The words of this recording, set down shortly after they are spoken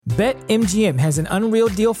BetMGM has an unreal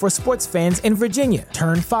deal for sports fans in Virginia.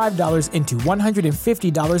 Turn $5 into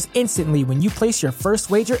 $150 instantly when you place your first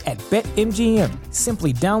wager at BetMGM.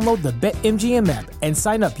 Simply download the BetMGM app and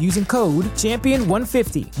sign up using code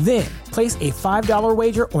Champion150. Then, place a $5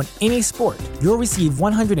 wager on any sport. You'll receive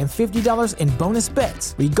 $150 in bonus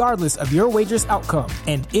bets, regardless of your wager's outcome.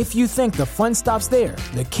 And if you think the fun stops there,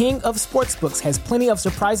 the King of Sportsbooks has plenty of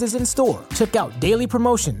surprises in store. Check out daily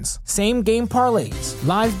promotions, same-game parlays,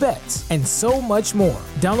 live bets, and so much more.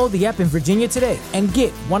 Download the app in Virginia today and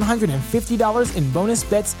get $150 in bonus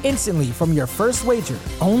bets instantly from your first wager.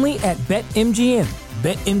 Only at BetMGM.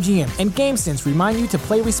 BetMGM and GameSense remind you to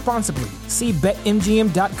play responsibly. See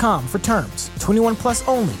BetMGM.com for terms. 21 plus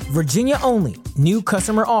only. Virginia only. New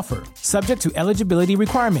customer offer. Subject to eligibility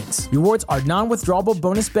requirements. Rewards are non-withdrawable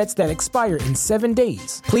bonus bets that expire in 7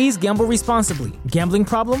 days. Please gamble responsibly. Gambling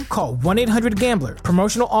problem? Call 1-800-GAMBLER.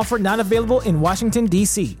 Promotional offer not available in Washington,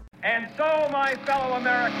 D.C. And so, my fellow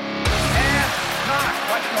Americans, ask not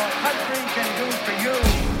what your country can do for you.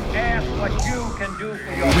 Ask what you can do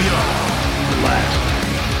for yourself. We are the last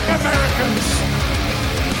Americans.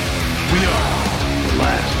 We are the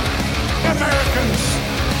last Americans.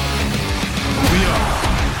 We are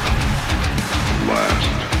the last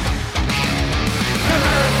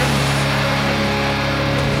Americans.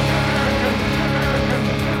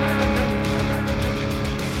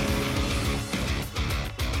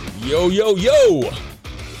 Yo, yo, yo!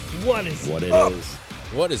 What is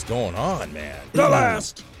What is going on, man? the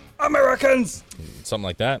last Americans? Something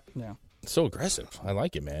like that? Yeah. It's so aggressive. I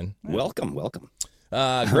like it, man. Welcome.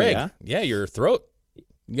 Greg, yeah, your throat.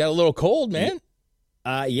 You got a little cold, man.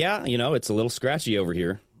 Yeah, it's a little scratchy over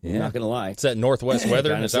here. Yeah. I'm not going to lie. It's that northwest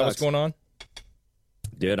weather. Kinda Is that what's sucks. going on?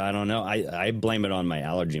 Dude, I don't know. I blame it on my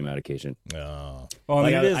allergy medication. Oh. Well, I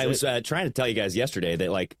mean, Like, it is. I was trying to tell you guys yesterday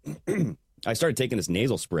that, like, I started taking this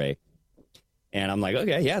nasal spray, and I'm like,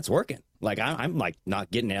 okay, yeah, it's working. Like, I'm like, not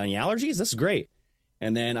getting any allergies. This is great.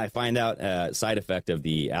 And then I find out side effect of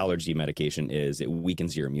the allergy medication is it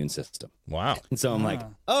weakens your immune system. Wow. And so I'm like,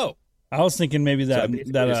 oh. I was thinking maybe So I that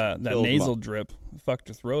basically that just that filled them nasal up. drip fucked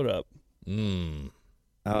your throat up.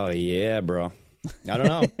 Oh, yeah, bro. I don't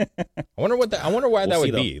know. I wonder why that We'll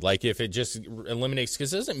would see, be. Like, if it just eliminates,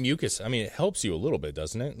 because isn't mucus, I mean, it helps you a little bit,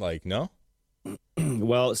 doesn't it? Like, no?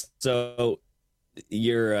 Well, so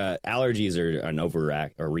your allergies are an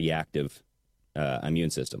reactive immune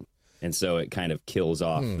system. And so it kind of kills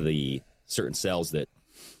off the certain cells that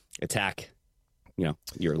attack,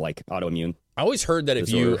 your like autoimmune. I always heard that if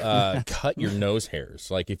you Disorder. cut your nose hairs,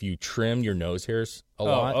 like if you trim your nose hairs a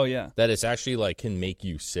lot, Oh yeah. that it's actually like can make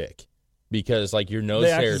you sick. Because like your nose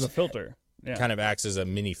They act hairs as a filter. Yeah. kind of acts as a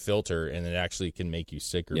mini filter, and it actually can make you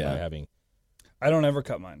sicker by having. I don't ever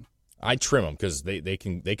cut mine. I trim them because they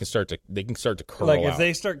can start to curl Like out. if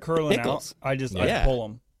they start curling Pickles. out, I Yeah. pull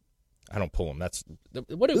them. I don't pull them. That's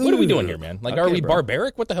what are we doing here, man? Like, Okay, are we bro.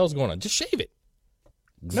 barbaric? What the hell's going on? Just shave it.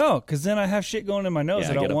 No, because then I have shit going in my nose.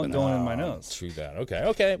 Yeah, I get don't up want in going in my nose. True that. Okay.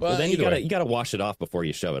 Well, Well, then you either way. gotta wash it off before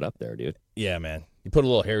you shove it up there, dude. Yeah, man. You put a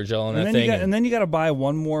little hair gel on And that then, thing. and then you got to buy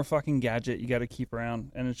one more fucking gadget you got to keep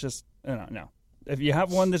around, and it's just no. If you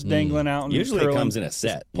have one that's dangling out, and Usually curling, it comes in a just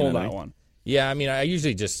set. you Pull know what I that mean? one. Yeah, I mean, I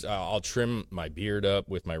usually just I'll trim my beard up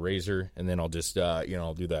with my razor, and then I'll just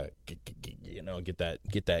I'll do that,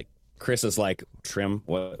 get that. Chris is like, trim.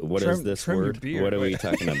 What is Trim- this trim your word? beard. What are we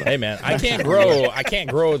talking about? Hey, man, I can't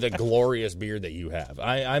grow the glorious beard that you have.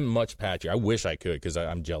 I'm much patchier. I wish I could because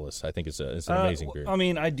I'm jealous. I think it's an amazing beard. I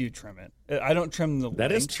mean, I do trim it. I don't trim the.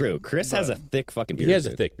 That is length, true. Chris has a but- thick fucking beard. He has a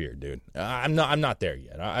dude. thick beard, dude. I'm not there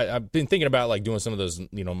yet. I've been thinking about like doing some of those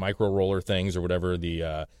micro roller things or whatever.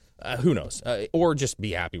 The who knows, or just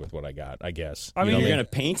be happy with what I got. I guess. I mean, You know what You're gonna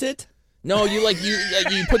paint it? No, you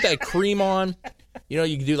put that cream on.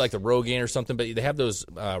 You can do like the Rogaine or something, but they have those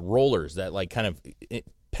rollers that like kind of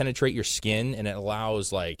penetrate your skin, and it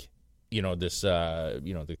allows like this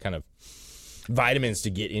the kind of vitamins to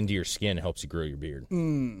get into your skin, helps you grow your beard.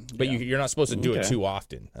 But you're not supposed to do it Okay. too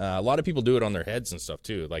often. A lot of people do it on their heads and stuff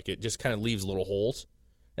too. Like it just kind of leaves little holes,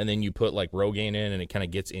 and then you put like Rogaine in, and it kind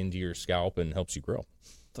of gets into your scalp and helps you grow.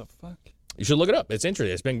 the fuck? You should look it up. It's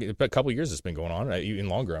interesting. It's been a couple of years. It's been going on, even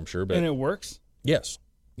longer, I'm sure. But And it works. yes,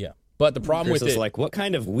 yeah. But the problem Chris with is it, like, what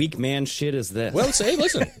kind of weak man shit is this? well, say,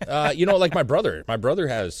 listen, like my brother. My brother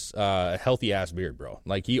has a healthy ass beard, bro.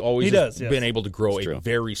 Like he always He has does, yes. been able to grow It's a true.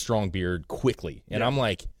 very strong beard quickly, and I'm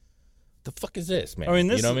like, the fuck is this, man? I mean,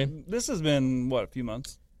 this you know what I mean? this has been a few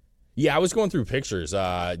months. Yeah, I was going through pictures,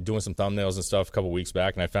 doing some thumbnails and stuff a couple weeks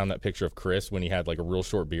back, and I found that picture of Chris when he had like a real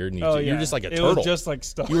short beard, and you're just like a it turtle. was just like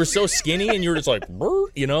stuff. You were so skinny, and you were just like, "Brr,"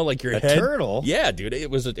 like your A head. turtle? Yeah, dude, it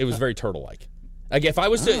was very turtle like. Like if I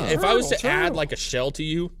was to add like a shell to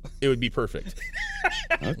you, it would be perfect.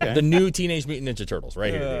 Okay. The new Teenage Mutant Ninja Turtles,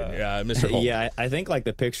 right here, dude. Mr. Hulk. Yeah, I think like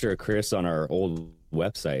the picture of Chris on our old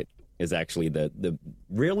website is actually the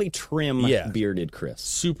really trim bearded Chris.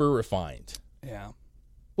 Super refined, Yeah.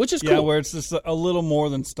 which is cool. Yeah, where it's just a little more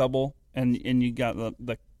than stubble, and you got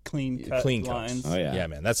the clean cut Clean lines. cuts. Oh yeah, Yeah,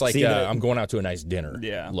 man. That's like See, I'm going out to a nice dinner.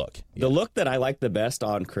 Yeah. Look. The look that I liked the best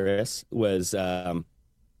on Chris was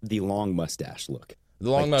the long mustache look. The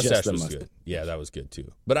long Like, just mustache the was mustache. good. Yeah, that was good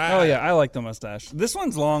too. But Oh yeah, I like the mustache. This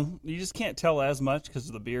one's long. You just can't tell as much because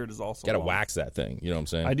the beard is also gotta long. wax that thing. You know what I'm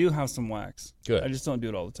saying? I do have some wax. Good. I just don't do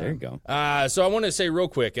it all the time. There you go. So I want to say real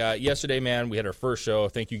quick. Yesterday, man, we had our first show.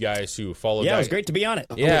 Thank you guys who followed. Yeah, that. it was great to be on it.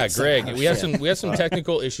 Yeah, Oh, Greg. oh, We had shit. some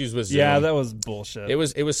technical issues with Zoom. Yeah, that was bullshit. It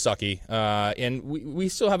was sucky, and we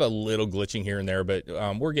still have a little glitching here and there, but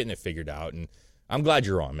we're getting it figured out. And I'm glad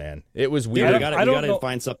you're on, man. It was Dude, weird. we I got don't to know-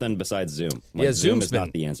 find something besides Zoom. Like, Yeah, Zoom Zoom's is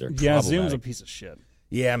not been- the answer. yeah, Zoom's a problematic. piece of shit.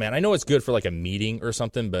 Yeah, man. I know it's good for like a meeting or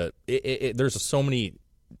something, but there's so many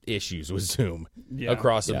issues with Zoom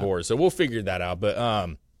across the Yeah. board. So we'll figure that out. But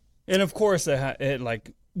And of course,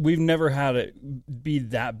 we've never had it be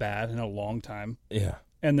that bad in a long time. yeah.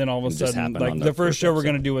 And then all of a It just sudden, happened like on the the first first show we're episode.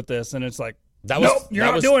 going to do with this, and it's like, That was nope, you're that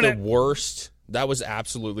not was doing the it. worst. That was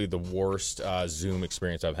absolutely the worst Zoom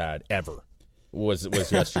experience I've had ever. Was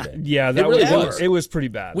yesterday. yeah, that really was was. it was pretty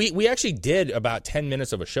bad. We actually did about 10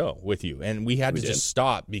 minutes of a show with you, and we had to just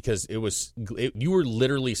stop because you were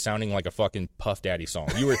literally sounding like a fucking Puff Daddy song.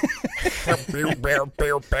 You were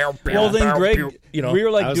well, then Greg, you know, we were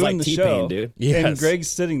I like was doing like the T-Pain, show, dude. Yes. and Greg's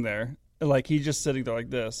sitting there. Like he's just sitting there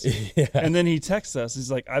like this, and then he texts us.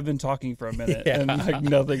 He's like, "I've been talking for a minute, and like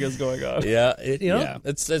nothing is going on." yeah, Yeah.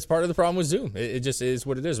 it's part of the problem with Zoom. It just is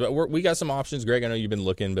what it is. But we got some options, Greg. I know you've been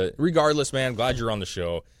looking, but regardless, man, glad you're on the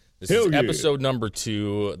show. This is episode number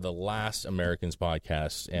 2, the Last Americans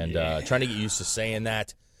podcast, and trying to get used to saying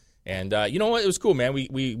that. And you know what? It was cool, man.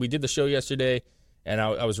 We did the show yesterday, and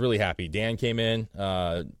I was really happy. Dan came in,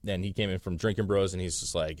 and he came in from Drinking Bros, and he's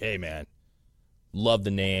just like, "Hey, man, love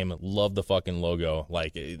the name, love the fucking logo.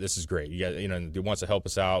 Like, this is great. You guys, he wants to help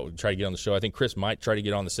us out, try to get on the show. I think Chris might try to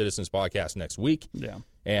get on the Citizens podcast next week. Yeah.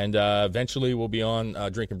 And eventually we'll be on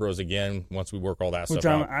Drinking Bros again once we work all that Which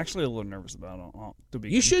stuff I'm out. actually a little nervous about.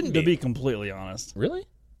 You shouldn't to be. be completely honest. Really?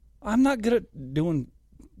 I'm not good at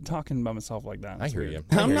talking about myself like that. I It's hear weird.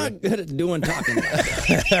 you. I'm not good at doing talking.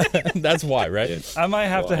 That's why, right? I might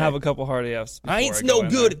have to have a couple hard AFs. I before ain't go no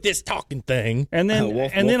in good there. at this talking thing. And then We'll on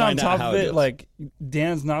find out top how of it it, goes. like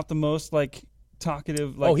Dan's not the most like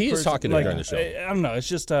talkative. Like, He is person. talkative like, during the show. I don't know. It's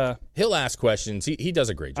just He'll ask questions. He does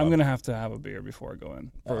a great job. I'm gonna have to have a beer before I go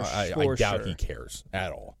in. I For doubt sure. he cares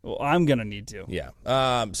at all. Well, I'm gonna need to.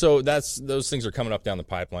 Yeah. So those things are coming up down the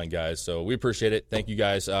pipeline, guys. So we appreciate it. Thank you,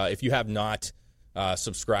 guys. If you have not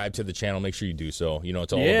subscribed to the channel, make sure you do so. You know,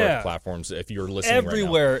 to all of Yeah. our platforms. If you're listening right now.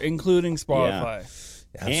 Everywhere, including Spotify.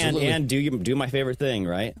 Absolutely. and do my favorite thing,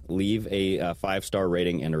 right? Leave a 5-star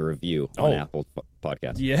rating and a review on Apple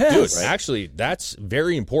Podcast. Yes. Dude, actually, that's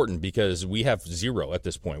very important because we have 0 at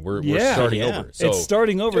this point. We're Yeah. starting Yeah. over. So, It's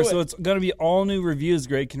starting over, Do so it. it's going to be all new reviews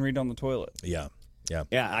Greg can read on the toilet. yeah.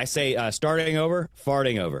 Yeah, I say starting over,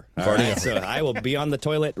 farting over. All right? So I will be on the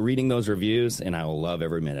toilet reading those reviews, and I will love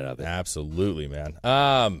every minute of it. Absolutely,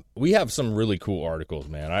 man. We have some really cool articles,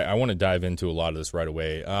 man. I want to dive into a lot of this right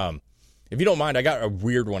away. If you don't mind, I got a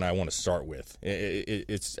weird one I want to start with.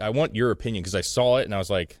 I want your opinion because I saw it and I was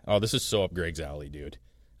like, oh, this is so up Greg's alley, dude.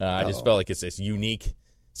 I just felt like it's unique.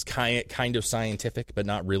 It's kind of scientific, but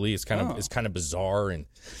not really. It's kind of bizarre and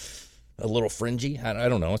a little fringy. I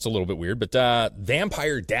don't know. It's a little bit weird. But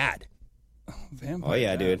Vampire Dad. Vampire Oh,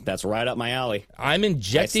 yeah, Dad. dude. That's right up my alley. I'm I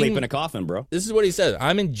injecting. sleep in a coffin, bro. This is what he says.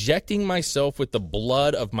 I'm injecting myself with the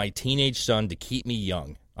blood of my teenage son to keep me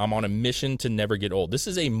young. I'm on a mission to never get old. This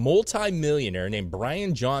is a multi-millionaire named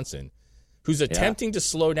Brian Johnson who's attempting to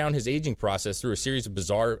slow down his aging process through a series of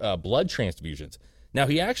bizarre blood transfusions. Now,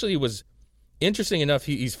 he actually was, interesting enough,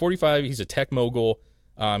 he's 45. He's a tech mogul.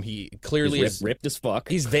 He clearly He's is ripped as fuck.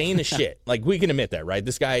 He's vain as shit. Like, we can admit that, right?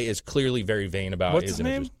 This guy is clearly very vain about What's his his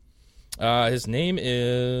name? images. His name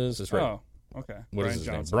is... That's right. Oh, okay. What is his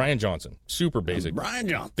name? Johnson. Brian Johnson. Super basic. Brian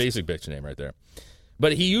Johnson. Basic bitch name right there.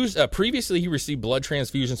 But he used previously he received blood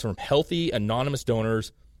transfusions from healthy anonymous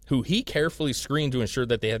donors who he carefully screened to ensure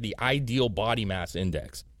that they had the ideal body mass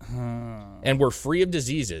index and were free of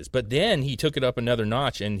diseases. But then he took it up another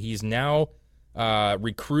notch, and he's now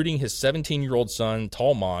recruiting his 17-year-old son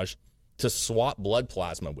Talmaj to swap blood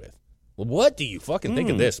plasma with. What do you fucking think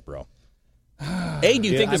of this, bro? Do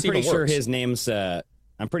you think this I'm pretty even sure works? his name's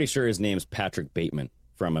I'm pretty sure his name's Patrick Bateman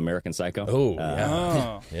from American Psycho. Oh,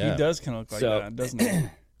 Oh, Yeah. he does kind of look like that, doesn't he?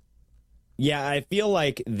 Yeah, I feel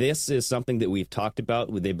like this is something that we've talked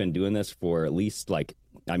about. They've been doing this for at least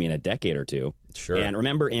a decade or two. Sure. And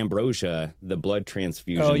remember Ambrosia, the blood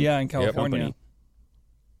transfusion. Oh, yeah, in California. company?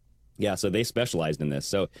 Yeah, so they specialized in this.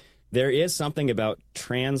 So there is something about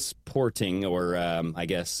transporting or,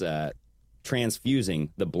 transfusing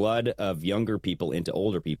the blood of younger people into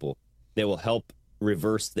older people that will help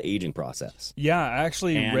reverse the aging process. Yeah, I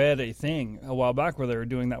actually And- read a thing a while back where they were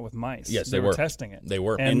doing that with mice. Yes, they they were were. testing it. They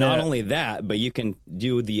were. And not uh, only that, but you can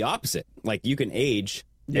do the opposite. Like you can age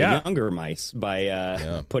the Yeah. younger mice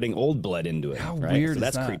by putting old blood into it. How right? weird So is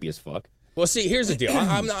that's that? creepy as fuck. Well, see, here's the deal.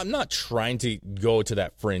 I'm not trying to go to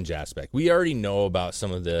that fringe aspect. We already know about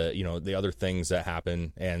some of the, the other things that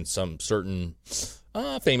happen and some certain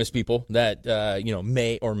famous people that,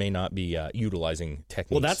 may or may not be utilizing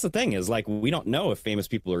techniques. Well, that's the thing is like we don't know if famous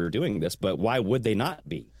people are doing this, but why would they not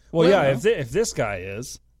be? Well, yeah, if this guy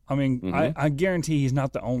is, I mean, Mm-hmm. I guarantee he's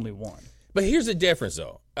not the only one. But here's the difference,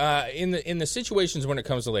 though. In the situations when it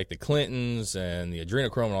comes to like the Clintons and the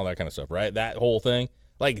adrenochrome and all that kind of stuff, right? That whole thing,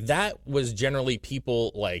 like that was generally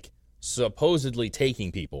people like supposedly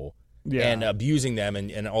taking people and abusing them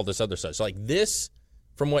and all this other stuff. So like this,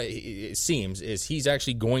 from what it seems, is he's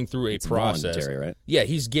actually going through a process. Voluntary, right? Yeah,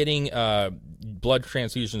 he's getting blood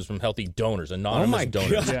transfusions from healthy donors, anonymous Oh my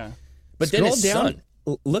donors. God. Yeah. But then Scroll his down. son.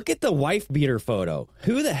 Look at the wife beater photo.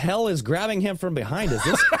 Who the hell is grabbing him from behind? Is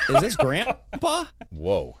this Grandpa?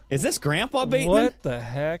 Whoa. Is this Grandpa Bateman? What the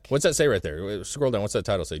heck? What's that say right there? Scroll down. What's that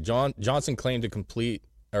title say? Johnson claimed to complete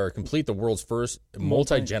the world's first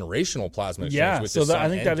multi-generational plasma exchange Yeah, with so his that, son I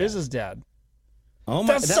think and that dad. is his dad. Oh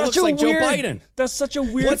my! That's That such looks a like weird, Joe Biden. That's such a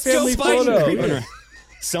weird What's Joe family Biden photo. creeping around?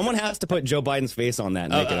 Someone has to put Joe Biden's face on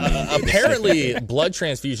that and make it a meme. Apparently, blood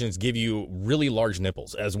transfusions give you really large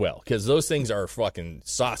nipples as well, because those things are fucking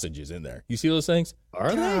sausages in there. You see those things?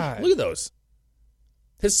 Are they? God. Look at those.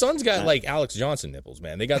 His son's got like Alex Johnson nipples,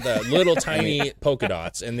 man. They got the little tiny polka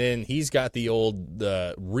dots, and then he's got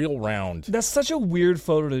the real round. That's such a weird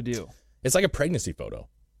photo to do. It's like a pregnancy photo.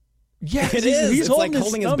 Yeah, It is. He's It's like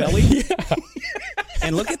holding his stomach. belly.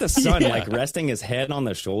 And look at the son, like resting his head on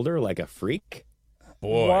the shoulder like a freak.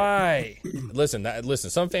 Boy, Why? listen.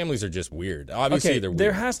 Some families are just weird. Obviously, Okay, they're weird.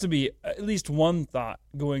 there has to be at least one thought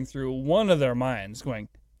going through one of their minds going,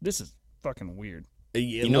 this is fucking weird.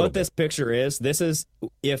 You know what this picture is? This is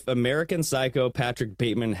if American Psycho Patrick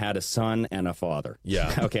Bateman had a son and a father.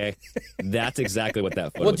 Yeah. Okay. That's exactly what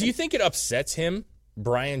that photo Well, is. do you think it upsets him,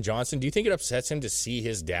 Brian Johnson? Do you think it upsets him to see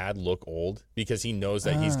his dad look old because he knows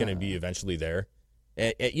that he's going to be eventually there?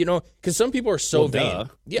 Because some people are so Well, vain. duh.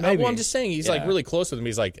 Yeah, Maybe. well, I'm just saying he's like Yeah. really close with him.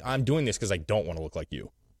 He's like, I'm doing this because I don't want to look like you.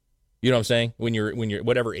 You know what I'm saying? When you're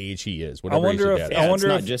whatever age he is, whatever wonder age your if- dad Yeah, is. it's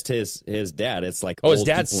not just his dad. It's like Oh, his old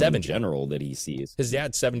dad's people 70. in general that he sees. His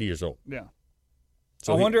dad's 70 years old. Yeah.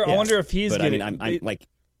 So I wonder if he's But getting. I mean, I'm like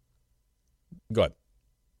Go ahead.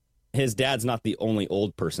 his dad's not the only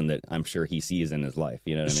old person that I'm sure he sees in his life.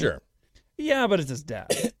 You know what I mean? Sure. yeah, but it's his dad.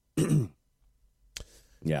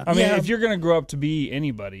 Yeah. I mean, Yeah. if you're going to grow up to be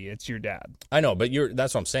anybody, it's your dad. I know, but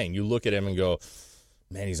that's what I'm saying. You look at him and go,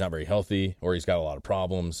 man, he's not very healthy, or he's got a lot of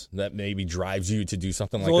problems. That maybe drives you to do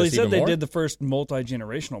something like Well, he this said even they more. did the first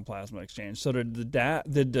multi-generational plasma exchange. So did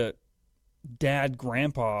the dad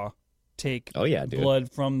grandpa take Oh, yeah, dude.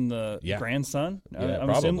 blood from the Yeah. grandson? Yeah, I'm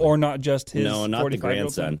probably. assuming, or not just his No, not the 45-year-old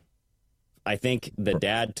grandson. son? I think the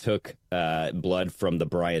dad took blood from the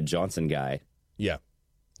Brian Johnson guy, Yeah.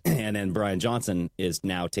 and then Brian Johnson is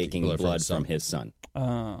now taking blood from blood his son. from his son.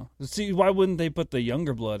 See, why wouldn't they put the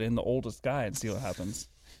younger blood in the oldest guy and see what happens?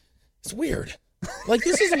 It's weird. Like,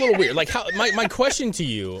 this is a little weird. Like, how my question to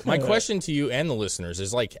you and the listeners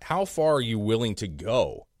is like, how far are you willing to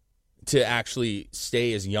go to actually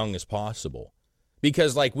stay as young as possible?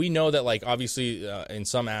 Because like we know that like obviously in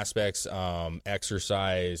some aspects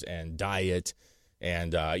exercise and diet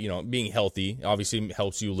and being healthy obviously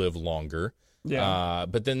helps you live longer. Yeah.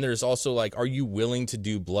 But then there's also like, are you willing to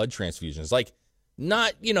do blood transfusions? Like,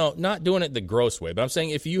 not doing it the gross way, but I'm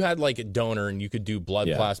saying if you had like a donor and you could do blood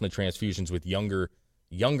plasma transfusions with younger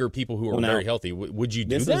people who are now, very healthy, would you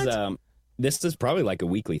do This that? this is probably like a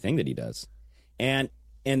weekly thing that he does, and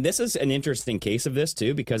this is an interesting case of this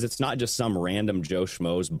too, because it's not just some random Joe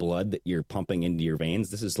Schmo's blood that you're pumping into your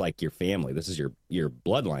veins. This is like your family. This is your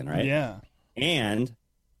bloodline, right? Yeah. And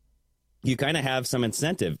you kind of have some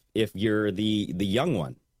incentive if you're the young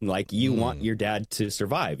one. Like you want your dad to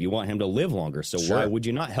survive. You want him to live longer. So Sure. why would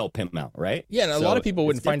you not help him out, right? Yeah, and a So lot of people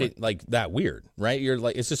wouldn't it's find different. it like that weird, right? You're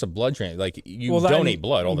like, it's just a blood transfusion. Like you Well, that- donate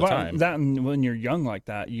blood all the but time. That and when you're young like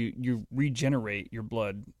that, you regenerate your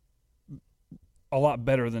blood a lot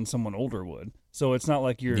better than someone older would. So it's not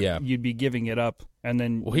like you'd be giving it up and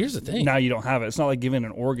then here's the thing. Now you don't have it. It's not like giving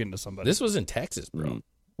an organ to somebody. This was in Texas, bro.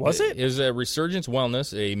 Was it? It was a Resurgence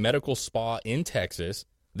Wellness, a medical spa in Texas.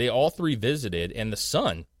 They all three visited, and the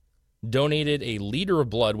son donated a liter of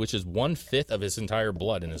blood, which is 1/5 of his entire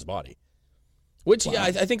blood in his body. Which, yeah,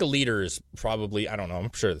 I think a liter is probably, I don't know, I'm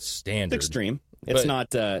sure it's standard. It's extreme. It's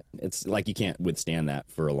not, it's like you can't withstand that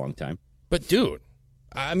for a long time. But, dude,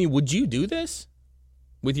 I mean, would you do this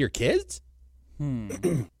with your kids?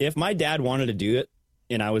 If my dad wanted to do it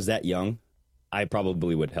and I was that young, I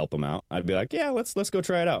probably would help him out. I'd be like, yeah, let's go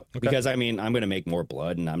try it out. Okay. Because, I mean, I'm going to make more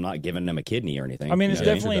blood, and I'm not giving him a kidney or anything. I mean, it's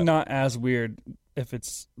definitely not as weird if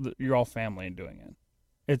it's you're all family and doing it.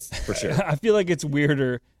 It's for sure. I feel like it's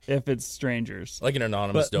weirder if it's strangers. Like an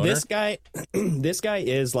anonymous donor? This guy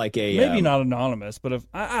is like a... Maybe not anonymous, but if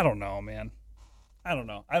I don't know, man. I don't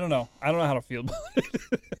know how to feel about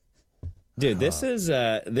it. Dude,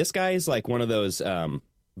 this guy is like one of those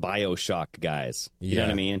BioShock guys. You know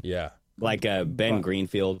what I mean? Yeah. Like Ben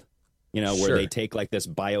Greenfield, where they take like this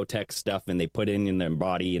biotech stuff and they put it in their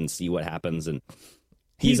body and see what happens. And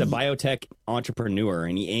he's a biotech entrepreneur,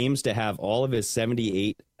 and he aims to have all of his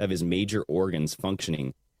 78 of his major organs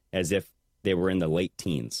functioning as if they were in the late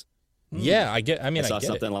teens. Yeah, I saw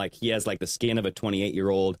something like he has like the skin of a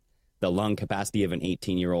 28-year-old, the lung capacity of an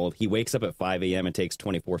 18-year-old. He wakes up at 5 a.m. and takes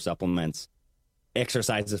 24 supplements,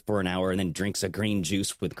 exercises for an hour, and then drinks a green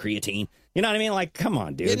juice with creatine. You know what I mean? Like, come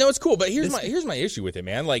on, dude. Yeah, no, it's cool, but here's my issue with it,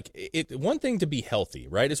 man. Like, one thing to be healthy,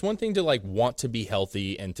 right? It's one thing to like want to be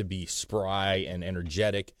healthy and to be spry and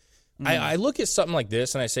energetic. I look at something like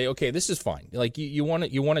this and I say, okay, this is fine. Like, you want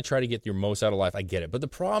to try to get your most out of life. I get it, but the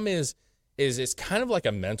problem is it's kind of like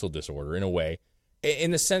a mental disorder in a way,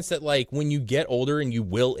 in the sense that like when you get older and you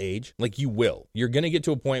will age, like you're going to get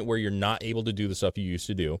to a point where you're not able to do the stuff you used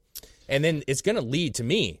to do, and then it's going to lead to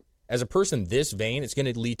me. As a person this vain, it's going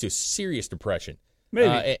to lead to serious depression,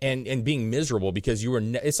 maybe, and being miserable because you were.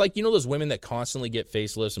 It's like those women that constantly get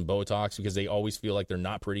facelifts and Botox because they always feel like they're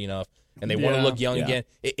not pretty enough and they want to look young again.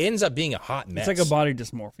 It ends up being a hot mess. It's like a body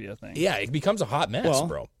dysmorphia thing. Yeah, it becomes a hot mess,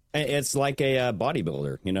 bro. It's like a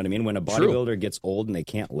bodybuilder. You know what I mean? When a bodybuilder gets old and they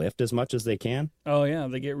can't lift as much as they can. Oh yeah,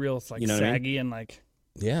 they get real like saggy and like.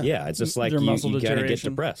 Yeah, it's just like you gotta get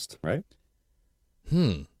depressed, right?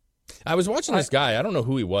 I was watching this guy. I don't know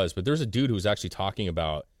who he was, but there's a dude who was actually talking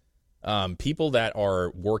about people that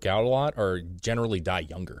work out a lot are generally die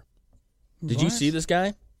younger. Did you see this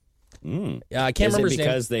guy? Yeah, I can't remember his name.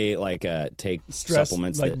 Because they like take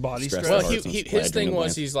supplements like that body stress. Well, his thing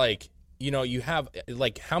was he's like, you have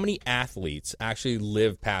like how many athletes actually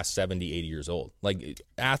live past 70, 80 years old? Like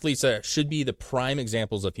athletes that should be the prime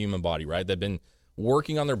examples of human body, right? They've been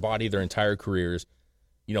working on their body their entire careers,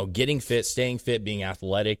 getting fit, staying fit, being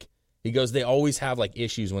athletic. He goes, they always have like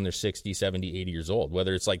issues when they're 60, 70, 80 years old,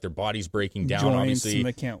 whether it's like their body's breaking down, joints,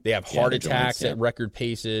 obviously. They have heart attacks at record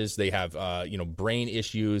paces. They have, brain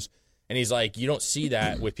issues. And he's like, you don't see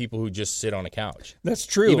that with people who just sit on a couch. That's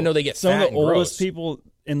true. Even though they get some fat of the oldest people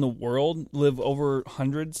in the world live over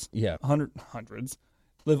hundreds. Yeah. Hundreds.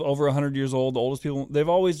 Live over 100 years old. The oldest people, they've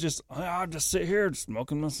always just sit here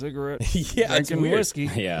smoking my cigarette, drinking whiskey.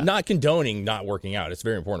 Yeah. Not condoning not working out. It's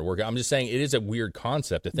very important to work out. I'm just saying it is a weird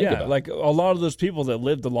concept to think about. Like a lot of those people that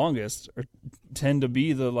live the longest tend to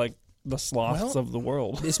be the sloths of the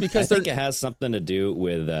world. It's because I think it has something to do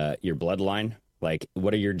with your bloodline. Like,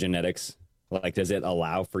 what are your genetics? Like, does it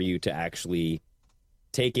allow for you to actually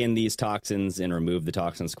take in these toxins and remove the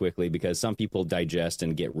toxins quickly? Because some people digest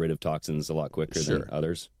and get rid of toxins a lot quicker than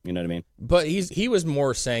others. You know what I mean? But he was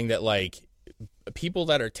more saying that, like, people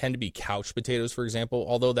that tend to be couch potatoes, for example,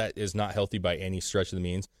 although that is not healthy by any stretch of the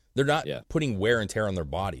means, they're not putting wear and tear on their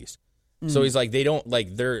bodies. So he's like, they don't,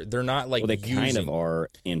 like, they're not, like, they kind of are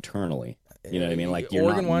internally. You know what I mean? Like,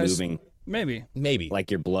 you're not moving. Maybe. Like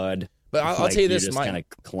your blood. But I'll tell you this, just kind of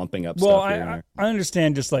clumping up well, stuff. I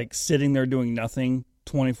understand just like sitting there doing nothing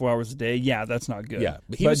 24 hours a day. Yeah, that's not good. Yeah,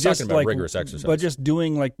 but he was talking about rigorous exercise. But just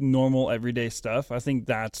doing like normal everyday stuff, I think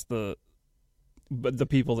that's the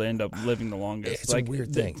people that end up living the longest. It's like a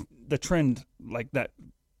weird thing. The trend like that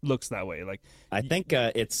looks that way. Like I think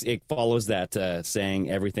it follows that saying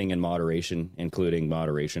everything in moderation, including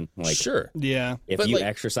moderation. Like yeah. If you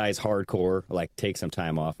exercise hardcore, like take some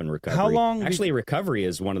time off and recovery. How long? Actually, recovery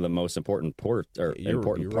is one of the most important parts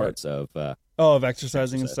of. Of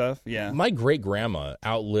exercising and stuff. Yeah. My great grandma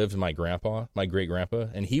outlived my great grandpa,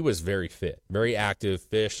 and he was very fit, very active,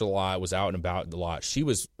 fished a lot, was out and about a lot. She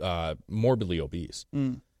was morbidly obese.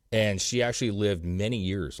 And she actually lived many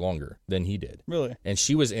years longer than he did. Really? And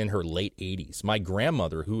she was in her late 80s. My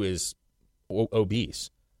grandmother, who is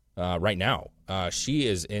obese, right now. She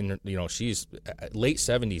is in, she's late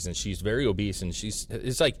 70s and she's very obese and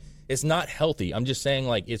it's not healthy. I'm just saying,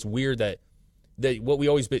 like, it's weird that what we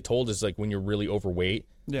always been told is, like, when you're really overweight,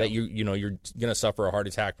 that you're going to suffer a heart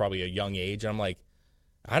attack probably at a young age. And I'm like,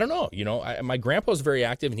 I don't know. My grandpa's very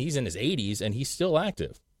active and he's in his 80s and he's still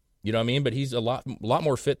active. You know what I mean? But he's a lot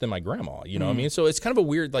more fit than my grandma. You know what I mean? So it's kind of a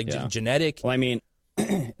weird, like, genetic. Well, I mean,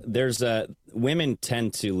 there's women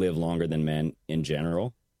tend to live longer than men in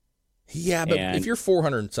general. Yeah, but if you're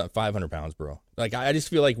 400, 500 pounds, bro, like, I just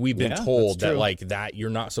feel like we've been told that, like, that you're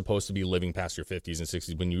not supposed to be living past your 50s and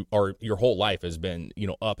 60s when your whole life has been,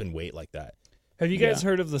 up in weight like that. Have you guys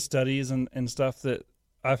heard of the studies and stuff that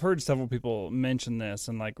I've heard several people mention this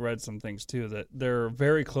and, like, read some things too, that they're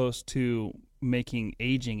very close to making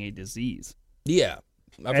aging a disease. Yeah.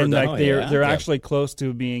 I've heard that. Like, they're actually close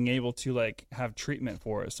to being able to, like, have treatment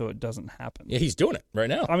for it so it doesn't happen. Yeah, he's doing it right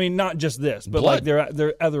now. I mean, not just this, but Blood. like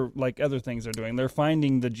there other things they're doing. They're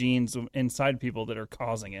finding the genes inside people that are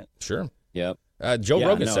causing it. Sure. Yep. Joe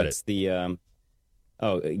Rogan said it's it. The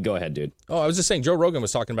go ahead, dude. Oh, I was just saying, Joe Rogan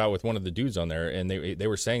was talking about with one of the dudes on there, and they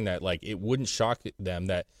were saying that, like, it wouldn't shock them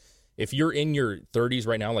that if you're in your 30s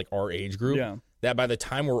right now, like our age group, that by the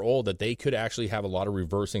time we're old, that they could actually have a lot of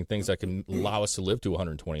reversing things that can allow us to live to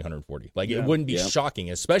 120, 140. Like, it wouldn't be shocking,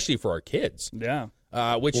 especially for our kids. Yeah.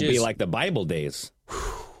 Which will be like the Bible days.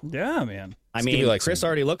 Yeah, man. I mean, like Chris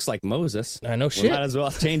already looks like Moses. I know shit. Might as well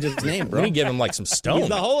change his name, bro. Let me give him, like, some stone. He's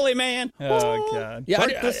the holy man. Oh, God. Yeah, I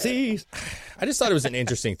just thought it was an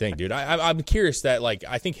interesting thing, dude. I'm curious that, like,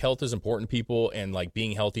 I think health is important to people, and, like,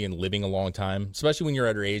 being healthy and living a long time, especially when you're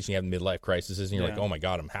at our age and you have midlife crises and you're like, oh my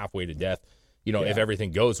God, I'm halfway to death. If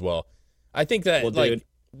everything goes well. I think that,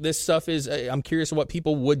 this stuff is, I'm curious what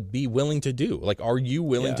people would be willing to do. Like, are you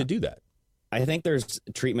willing to do that? I think there's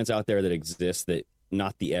treatments out there that exist that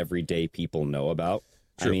not the everyday people know about.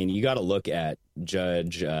 True. I mean, you got to look at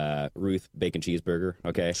Judge Ruth Bacon Cheeseburger,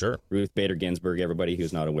 okay? Sure. Ruth Bader Ginsburg, everybody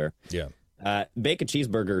who's not aware. Yeah. Bacon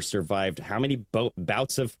Cheeseburger survived how many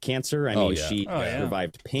bouts of cancer? I mean, she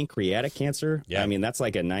survived pancreatic cancer. Yeah. I mean, that's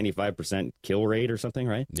like a 95% kill rate or something,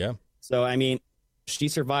 right? Yeah. So, I mean, she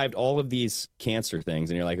survived all of these cancer things,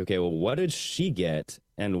 and you're like, okay, well, what did she get,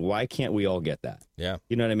 and why can't we all get that? Yeah.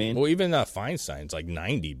 You know what I mean? Well, even Feinstein's like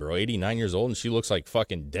 90, bro, 89 years old, and she looks like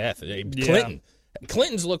fucking death.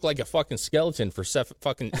 Clinton's looked like a fucking skeleton for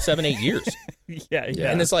 7-8 years. Yeah.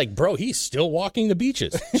 And it's like, bro, he's still walking the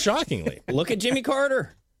beaches, shockingly. Look at Jimmy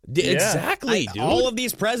Carter. Exactly, dude. All of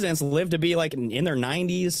these presidents live to be like in their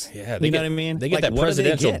 90s. Yeah, you know what I mean? They get like, that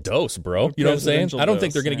presidential dose, bro. You know what I'm saying? I don't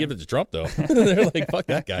think they're going to give it to Trump, though. They're like, fuck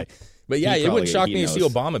that guy. But yeah, it wouldn't shock me to see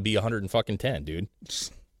Obama be 110, dude.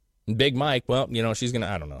 Big Mike, well, she's going to,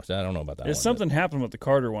 I don't know. I don't know about that one. Something happened with the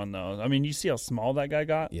Carter one, though. I mean, you see how small that guy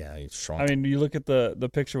got? Yeah, he's shrunk. I mean, you look at the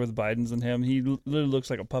picture with Biden's and him, he literally looks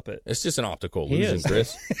like a puppet. It's just an optical illusion,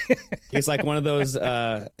 Chris. He's like one of those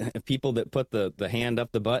people that put the hand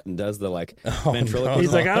up the butt and does the, like, ventriloquism.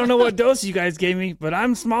 He's like, I don't know what dose you guys gave me, but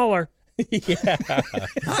I'm smaller. Yeah.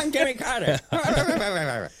 I'm Jimmy Carter.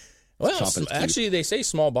 Well, actually, they say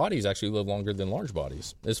small bodies actually live longer than large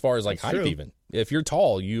bodies, as far as, like, height even. If you're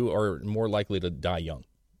tall, you are more likely to die young.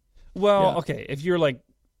 Well, okay, if you're, like,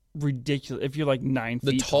 ridiculous, if you're, like, 9 feet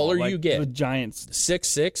the taller tall, like you get, the giants,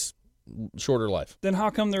 6'6", shorter life. Then how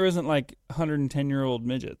come there isn't, like, 110-year-old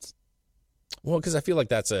midgets? Well, because I feel like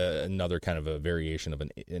that's another kind of a variation of an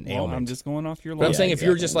ailment. I'm just going off your But I'm saying if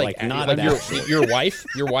you're just like not your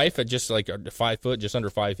wife at just like 5 foot, just under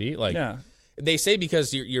 5 feet, like they say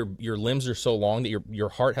because your limbs are so long that your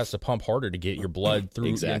heart has to pump harder to get your blood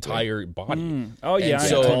through the entire body. Oh yeah,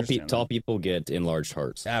 so tall people get enlarged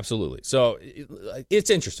hearts. Absolutely. So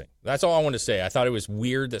it's interesting. That's all I want to say. I thought it was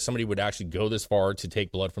weird that somebody would actually go this far to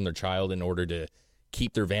take blood from their child in order to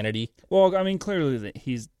keep their vanity. Well, I mean, clearly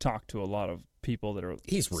he's talked to a lot of people that are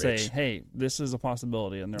rich. hey, this is a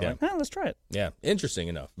possibility, and they're like, let's try it. Yeah, interesting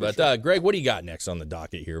enough. But Greg, what do you got next on the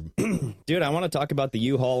docket here? Dude, I want to talk about the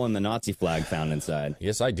U-Haul and the Nazi flag found inside.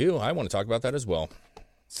 Yes, I do. I want to talk about that as well.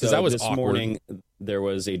 So that was this awkward. morning, there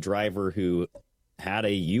was a driver who had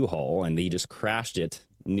a U-Haul, and he just crashed it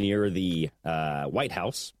near the White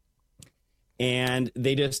House. And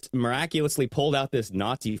they just miraculously pulled out this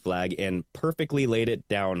Nazi flag and perfectly laid it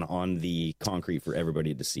down on the concrete for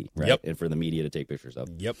everybody to see, right? Yep. And for the media to take pictures of.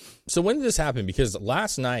 Yep. So when did this happen? Because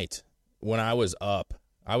last night when I was up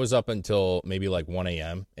until maybe like 1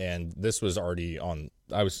 a.m. and this was already on.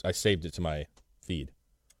 I saved it to my feed.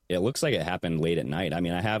 It looks like it happened late at night. I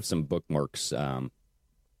mean, I have some bookmarks. The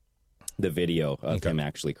video of him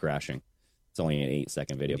actually crashing. It's only an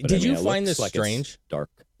 8-second video. But Did you find this like strange?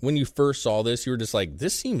 Dark. When you first saw this, you were just like,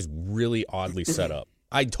 this seems really oddly set up.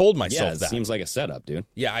 I told Yeah, myself it that. seems like a setup, dude.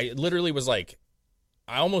 Yeah, I literally was like,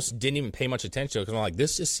 I almost didn't even pay much attention because I'm like,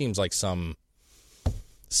 this just seems like some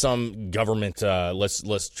government.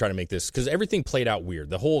 Let's try to make this, because everything played out weird.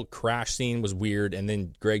 The whole crash scene was weird, and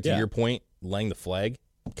then Greg, to Yeah. your point, laying the flag.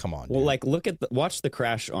 Come on. Well, dude. like, watch the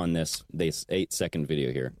crash on this 8-second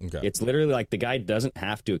video here. Okay. It's literally like the guy doesn't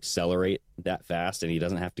have to accelerate that fast, and he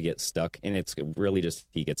doesn't have to get stuck, and it's really just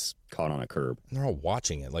he gets caught on a curb. they're all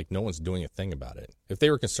watching it. Like, no one's doing a thing about it. If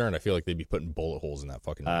they were concerned, I feel like they'd be putting bullet holes in that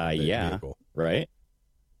fucking vehicle. Right.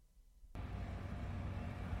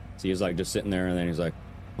 So he was like just sitting there, and then he's like,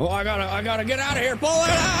 "Oh, I gotta get out of here! Pull it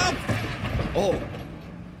out!" Oh.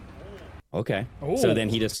 Okay. Oh. So then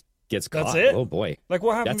he just gets caught. That's it? Oh boy. Like,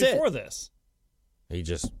 what happened That's it. before this? He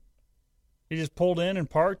just. He just pulled in and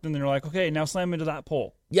parked, and they're like, okay, now slam into that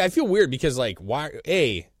pole. Yeah, I feel weird because, like, why?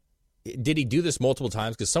 Did he do this multiple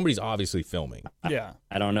times? Because somebody's obviously filming. Yeah.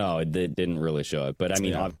 I don't know. It didn't really show it, but I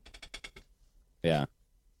mean, Yeah. yeah.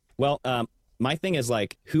 Well, my thing is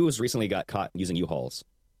like, who has recently got caught using U-Hauls?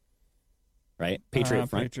 Right, Patriot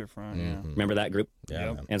Front. Patriot Front, yeah. Remember that group? Yeah,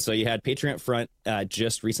 Yep. man. And so you had Patriot Front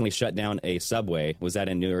just recently shut down a subway. Was that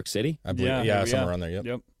in New York City? I believe. Yeah, somewhere around there. Yep.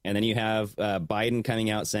 Yep. And then you have Biden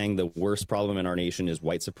coming out saying the worst problem in our nation is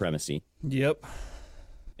white supremacy. Yep.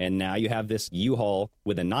 And now you have this U-Haul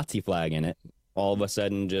with a Nazi flag in it. All of a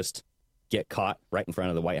sudden, just get caught right in front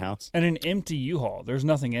of the White House. And an empty U-Haul. There's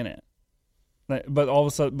nothing in it. But all of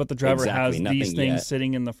a sudden, the driver Exactly, has nothing these things yet.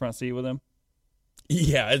 sitting in the front seat with him.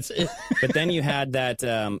 Yeah, But then you had that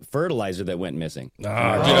fertilizer that went missing. dude,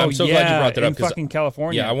 I'm so glad you brought that up. in 'cause- fucking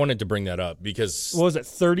California. yeah, I wanted to bring that up because What was it,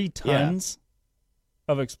 30 tons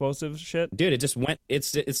of explosive shit? Dude, it just went.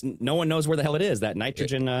 It's no one knows where the hell it is. That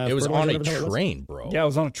nitrogen. it was on fertilizer, a whatever the hell it was. train, bro. Yeah, it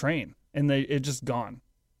was on a train, and it just gone.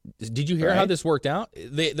 Did you hear how Right. this worked out?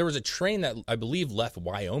 There was a train that I believe left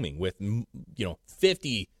Wyoming with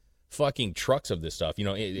 50 fucking trucks of this stuff.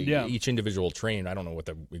 Yeah. Each individual train. I don't know what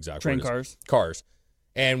the exact Train word is. cars. Cars.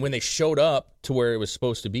 And when they showed up to where it was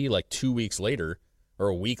supposed to be, like 2 weeks later or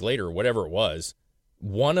a week later, or whatever it was,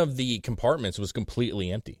 one of the compartments was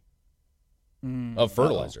completely empty of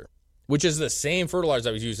fertilizer, which is the same fertilizer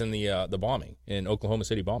that was used in the bombing in Oklahoma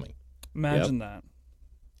City bombing. Imagine that.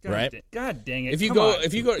 God Right? God dang it. If you Come go,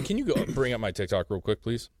 on. can you go bring up my TikTok real quick,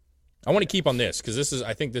 please? I want to keep on this because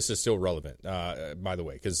I think this is still relevant. By the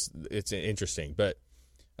way, because it's interesting. But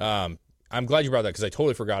I'm glad you brought that because I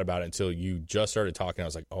totally forgot about it until you just started talking. I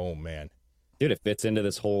was like, oh man, Dude, it fits into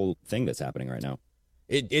this whole thing that's happening right now.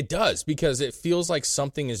 it does because it feels like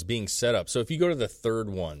something is being set up. So if you go to the third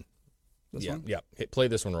one, one? play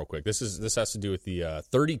this one real quick. This has to do with the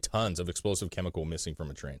 30 tons of explosive chemical missing from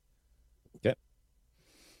a train. Okay.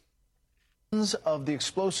 Tons of the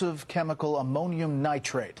explosive chemical ammonium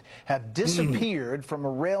nitrate have disappeared from a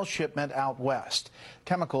rail shipment out west.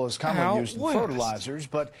 Chemical is commonly Out used in west. fertilizers,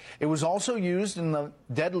 but it was also used in the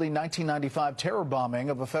deadly 1995 terror bombing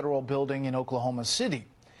of a federal building in Oklahoma City.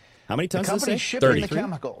 How many The tons does it company say? shipping 30. the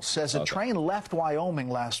chemicals says a train left Wyoming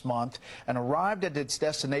last month and arrived at its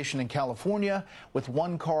destination in California with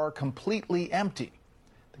one car completely empty.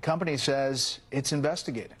 The company says it's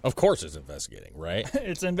investigating. Of course, it's investigating, right?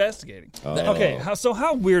 It's investigating. Okay,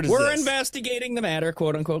 how weird is We're this? investigating the matter,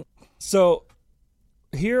 quote unquote. So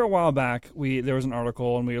here a while back, there was an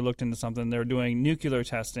article and we looked into something. They were doing nuclear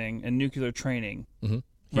testing and nuclear training, right?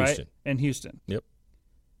 Houston. In Houston. Yep.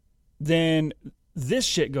 Then this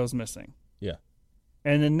shit goes missing. Yeah.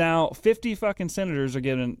 And then now 50 fucking senators are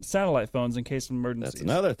given satellite phones in case of emergencies. That's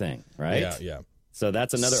another thing, right? Yeah. So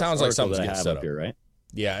that's another Sounds like article something's that I getting have set up up. here, right?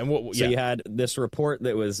 Yeah. And So you had this report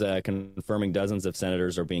that was confirming dozens of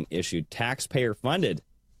senators are being issued taxpayer-funded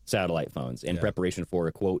satellite phones in preparation for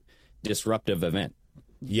a, quote, disruptive event.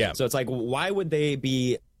 Yeah. So it's like, why would they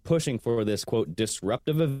be pushing for this, quote,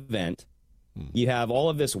 disruptive event? You have all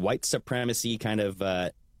of this white supremacy kind of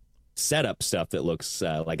setup stuff that looks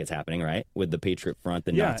like it's happening, right? With the Patriot Front,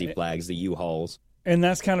 the Yeah, Nazi flags, the U-Hauls. And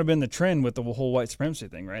that's kind of been the trend with the whole white supremacy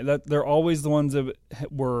thing, right? That they're always the ones that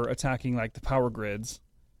were attacking like the power grids,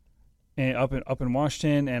 and up in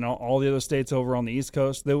Washington and all the other states over on the East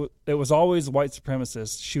Coast. It was always white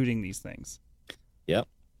supremacists shooting these things. Yep.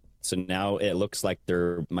 So now it looks like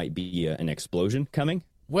there might be an explosion coming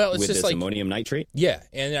Well, it's with just this like ammonium nitrate. Yeah,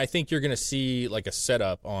 and I think you're going to see like a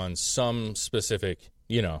setup on some specific,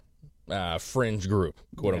 fringe group,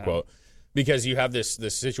 quote unquote, because you have this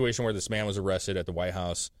situation where this man was arrested at the White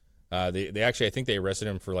House. They actually, I think they arrested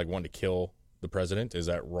him for like wanting to kill the president. Is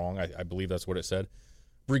that wrong? I believe that's what it said.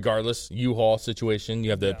 Regardless, U-Haul situation.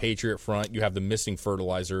 You have the Patriot Front. You have the missing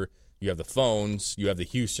fertilizer. You have the phones. You have the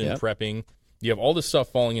Houston prepping. You have all this stuff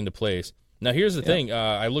falling into place. Now, here's the thing.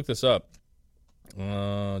 I looked this up.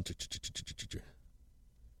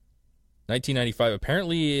 1995.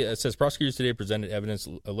 Apparently, it says prosecutors today presented evidence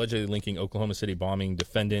allegedly linking Oklahoma City bombing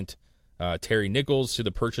defendant Terry Nichols to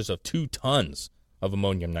the purchase of 2 tons of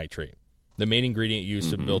ammonium nitrate, the main ingredient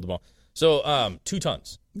used to build the bomb. So, 2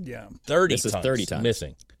 tons. Yeah. 30 This tons. is 30 tons.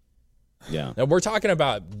 Missing. Yeah. Now, we're talking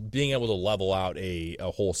about being able to level out a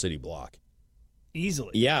whole city block.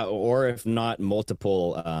 Easily. Yeah, or if not,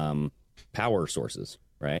 multiple power sources,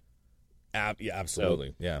 right? Yeah,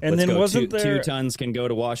 absolutely. Yeah. And then wasn't two, there 2 tons can go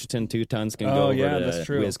to Washington, 2 tons can go Oh over yeah, to that's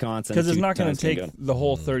true. Wisconsin. Because it's 2 not going tons to can take go- the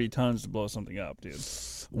whole 30 tons to blow something up, dude.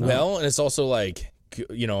 Well, and it's also like,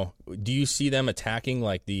 you know, do you see them attacking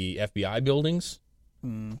like the FBI buildings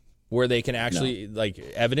where they can actually like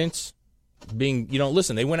evidence being, you know,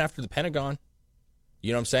 listen, they went after the Pentagon.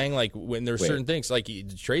 You know what I'm saying? Like when there's certain things like the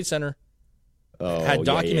Trade Center had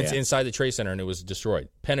documents inside the Trade Center and it was destroyed.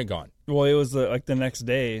 Pentagon. Well, it was like the next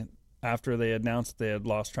day after they announced they had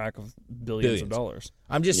lost track of billions of dollars.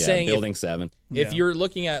 I'm just saying Building 7. If you're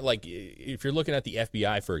looking at if you're looking at the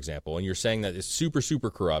FBI, for example, and you're saying that it's super, super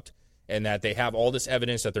corrupt and that they have all this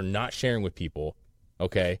evidence that they're not sharing with people,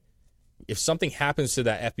 okay, if something happens to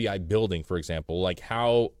that FBI building, for example, like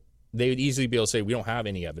how they would easily be able to say, we don't have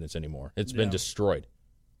any evidence anymore. It's been destroyed.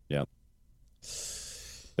 Yep.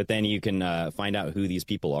 But then you can find out who these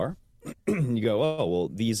people are. You go, oh, well,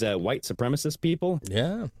 these white supremacist people,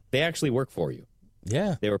 Yeah. they actually work for you.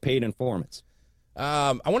 Yeah. They were paid informants.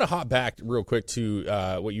 I want to hop back real quick to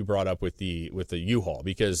what you brought up with the U-Haul,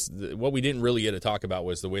 because what we didn't really get to talk about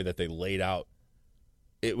was the way that they laid out.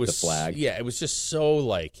 It was The flag. Yeah, it was just so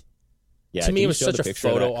like. Yeah, to me, can it you was show such the a picture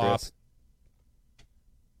of photo that, op. Chris?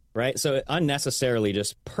 Right? So unnecessarily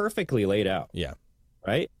just perfectly laid out. Yeah.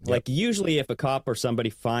 Right? Yep. Like usually if a cop or somebody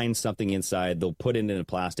finds something inside, they'll put it in a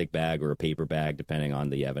plastic bag or a paper bag, depending on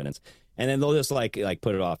the evidence. And then they'll just like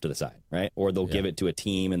put it off to the side, right? Or they'll give it to a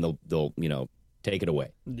team and they'll take it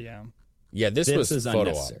away. Yeah. Yeah, this This was is photo op.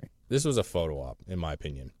 unnecessary. This was a photo op, in my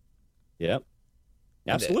opinion. Yep.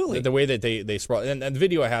 Absolutely. The way that they sprawl, and the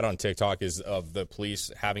video I had on TikTok is of the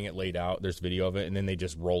police having it laid out. There's video of it, and then they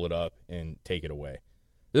just roll it up and take it away.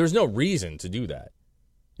 There's no reason to do that.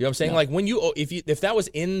 You know what I'm saying? No. Like when if that was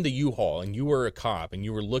in the U-Haul and you were a cop and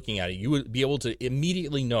you were looking at it, you would be able to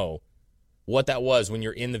immediately know what that was when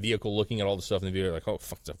you're in the vehicle looking at all the stuff in the video. Like, oh,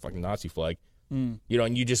 fuck, it's a fucking Nazi flag. You know,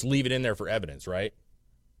 and you just leave it in there for evidence, right?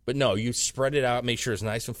 But no, you spread it out, make sure it's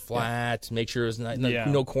nice and flat, make sure it's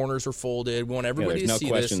no corners are folded. We want everybody there's to no see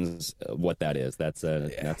questions what that is. That's a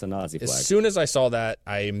Nazi flag. As soon as I saw that,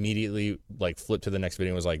 I immediately like flipped to the next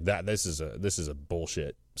video and was like, this is a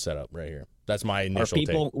bullshit setup right here. That's my initial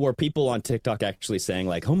take. Were people on TikTok actually saying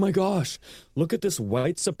like, "Oh my gosh, look at this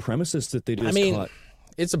white supremacist that they just caught"?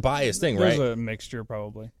 It's a bias thing, There's right? a mixture,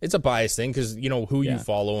 probably. It's a bias thing because you know who you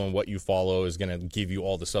follow and what you follow is going to give you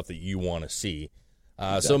all the stuff that you want to see.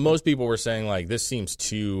 So most people were saying like, this seems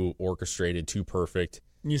too orchestrated, too perfect.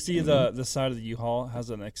 You see the side of the U-Haul has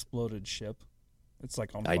an exploded ship. It's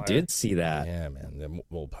like on fire. I did see that. Yeah, man, the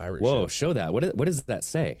old pirate Whoa, ship. show that. What does that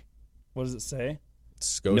say? What does it say?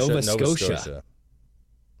 Nova Scotia.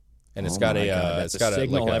 And it's got that's it's got a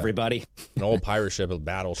signal, like everybody. an old pirate ship, a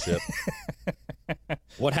battleship.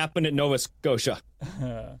 What happened at Nova Scotia?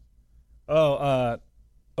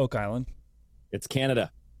 Oak Island. It's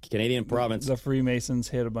Canada, Canadian province. The Freemasons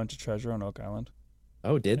hid a bunch of treasure on Oak Island.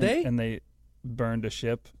 Oh, did they? And they burned a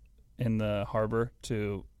ship in the harbor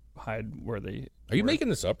to hide where they Are you were. making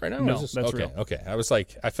this up right now? No, Is this, that's okay, real. Okay,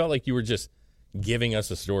 I felt like you were just giving us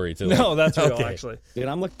a story to. No, that's real, okay. actually. Dude,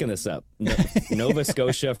 I'm looking this up. Nova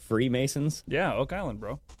Scotia Freemasons. Yeah, Oak Island,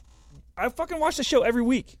 bro. I fucking watch the show every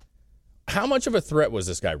week. How much of a threat was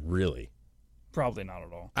this guy really? Probably not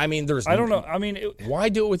at all. I mean, I don't know. I mean, Why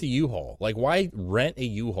do it with a U-Haul? Like, why rent a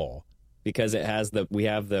U-Haul? Because we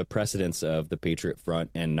have the precedence of the Patriot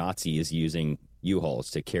Front and Nazis using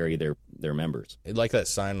U-Hauls to carry their members. Like that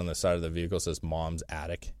sign on the side of the vehicle says "Mom's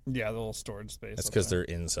Attic." yeah, the little storage space. That's because they're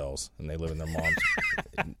incels and they live in their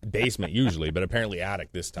mom's basement usually, but apparently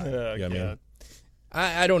attic this time. You know what I mean?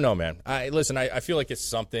 I don't know, man. I feel like it's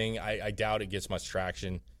something. I doubt it gets much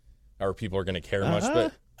traction or people are going to care much,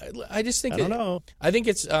 but I just think I don't know. I think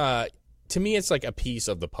it's to me it's like a piece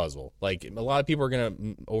of the puzzle. Like a lot of people are going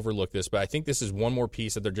to overlook this, but I think this is one more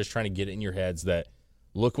piece that they're just trying to get in your heads that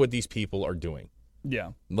look what these people are doing.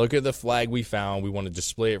 Yeah. Look at the flag we found. We want to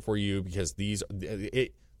display it for you because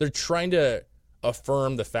they're trying to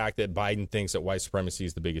affirm the fact that Biden thinks that white supremacy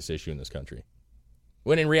is the biggest issue in this country.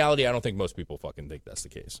 When in reality, I don't think most people fucking think that's the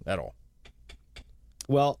case at all.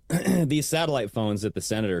 Well, these satellite phones that the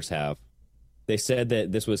senators have, they said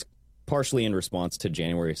that this was partially in response to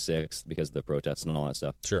January 6th because of the protests and all that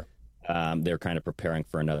stuff. Sure. They're kind of preparing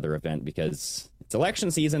for another event because it's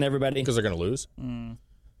election season, everybody. Because they're going to lose?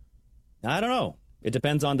 I don't know. It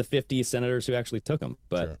depends on the 50 senators who actually took them.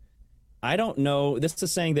 But Sure. I don't know. This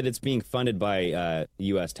is saying that it's being funded by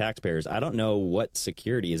U.S. taxpayers. I don't know what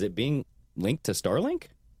security. Is it being linked to Starlink?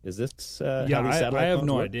 Is this how these satellite I have phones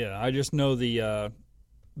no work? idea. I just know the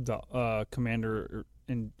commander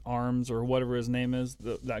in arms or whatever his name is,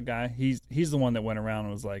 that guy. He's the one that went around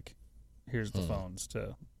and was like, here's the phones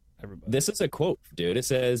to everybody. This is a quote, dude. It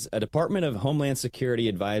says, a Department of Homeland Security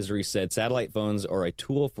advisory said satellite phones are a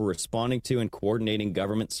tool for responding to and coordinating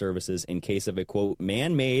government services in case of a, quote,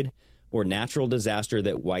 man-made or natural disaster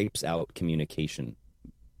that wipes out communication.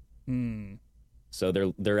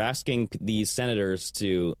 So they're asking these senators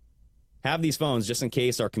to have these phones just in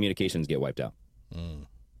case our communications get wiped out.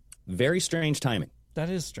 Very strange timing. That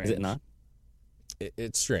is strange. Is it not?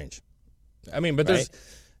 It's strange. I mean, but there's...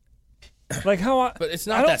 Like how? But it's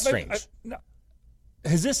not that strange.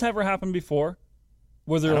 Has this ever happened before?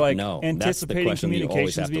 Where I they're don't like know. That's the anticipating question you always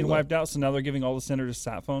communications have to being look. wiped out, so now they're giving all the senators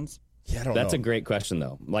sat phones? Yeah, I don't That's know. a great question,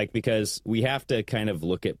 though. Like, because we have to kind of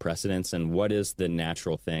look at precedents and what is the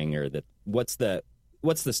natural thing, or what's the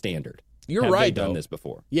standard? You're Have right, they done though. this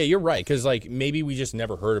before? Yeah, you're right. Because like maybe we just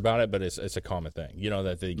never heard about it, but it's a common thing. You know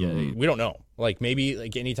that they get. We don't know. Like maybe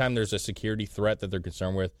like anytime there's a security threat that they're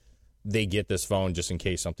concerned with, they get this phone just in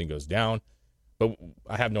case something goes down. But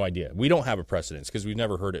I have no idea. We don't have a precedence because we've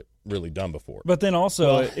never heard it really done before. But then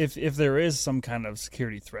also, if there is some kind of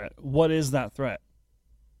security threat, what is that threat?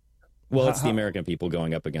 Well, it's the American people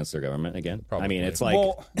going up against their government again. Probably. I mean, it's like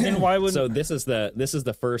Well, then why would so. This is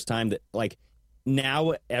the first time that like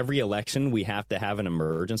now every election we have to have an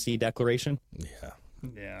emergency declaration. Yeah.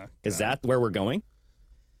 Yeah. Is that where we're going?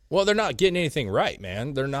 Well, they're not getting anything right,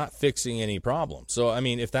 man. They're not fixing any problems. So, I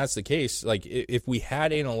mean, if that's the case, like if we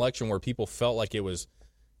had an election where people felt like it was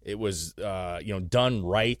done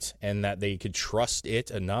right and that they could trust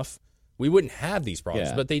it enough, we wouldn't have these problems.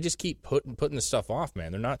 Yeah. But they just keep putting this stuff off,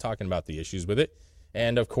 man. They're not talking about the issues with it.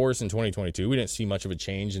 And of course, in 2022, we didn't see much of a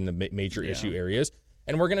change in the major issue areas,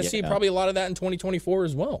 and we're going to see probably a lot of that in 2024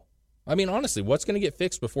 as well. I mean, honestly, what's going to get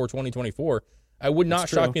fixed before 2024? I would not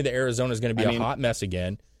shock me that Arizona is going to be a hot mess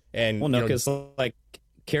again. And well, no, because like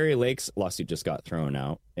Carrie Lake's lawsuit just got thrown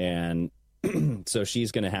out, and so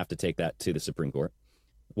she's going to have to take that to the Supreme Court.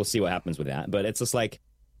 We'll see what happens with that. But it's just like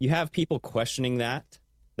you have people questioning that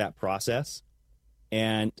process,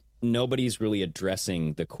 and nobody's really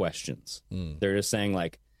addressing the questions. They're just saying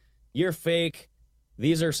like, "You're fake.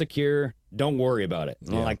 These are secure. Don't worry about it."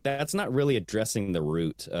 And I'm like, that's not really addressing the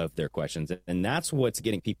root of their questions, and that's what's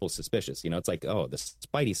getting people suspicious. You know, it's like, oh, the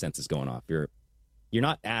spidey sense is going off. You're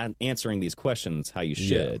not answering these questions how you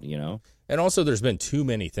should, you know? And also there's been too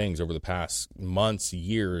many things over the past months,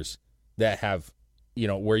 years that have, you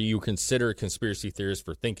know, where you consider conspiracy theorists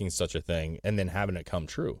for thinking such a thing and then having it come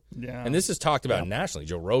true. Yeah. And this is talked about nationally.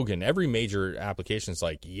 Joe Rogan, every major application is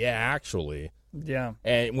like, yeah, actually. Yeah.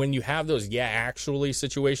 And when you have those actually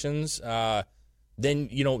situations, then,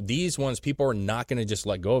 you know, these ones, people are not going to just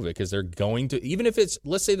let go of it because they're going to, even if it's,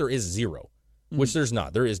 let's say there is zero. Which there's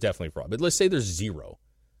not. There is definitely fraud. But let's say there's zero.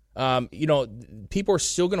 You know, people are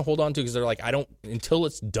still going to hold on to it because they're like, until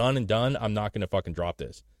it's done and done, I'm not going to fucking drop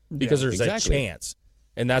this. Because there's a chance.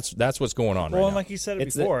 And that's what's going on right Well, now. and like you said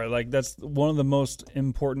it before, like that's one of the most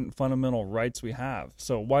important fundamental rights we have.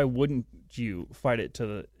 So why wouldn't you fight it to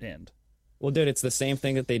the end? Well, dude, it's the same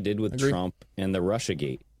thing that they did with Trump and the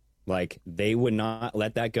Russiagate. Like, they would not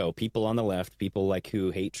let that go. People on the left, people like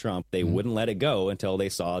who hate Trump, they wouldn't let it go until they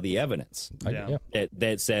saw the evidence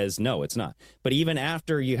that says, no, it's not. But even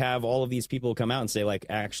after you have all of these people come out and say, like,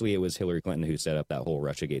 actually, it was Hillary Clinton who set up that whole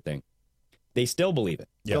Russiagate thing, they still believe it.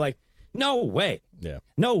 They're like, no way. Yeah.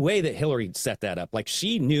 No way that Hillary set that up. Like,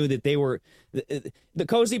 she knew that they were the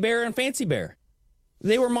Cozy Bear and Fancy Bear.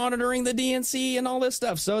 They were monitoring the DNC and all this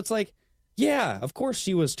stuff. So it's like, yeah, of course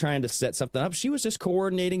she was trying to set something up. She was just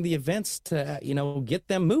coordinating the events to, you know, get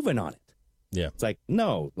them moving on it. Yeah. It's like,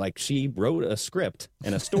 no, like she wrote a script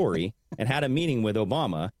and a story and had a meeting with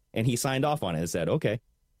Obama and he signed off on it and said, okay.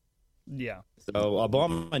 Yeah. So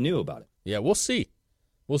Obama knew about it. Yeah, we'll see.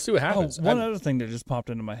 We'll see what happens. One other thing that just popped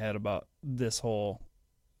into my head about this whole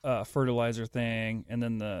fertilizer thing and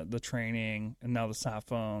then the training and now the sat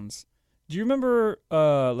phones. Do you remember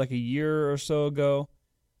like a year or so ago,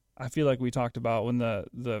 I feel like we talked about when the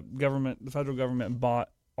federal government bought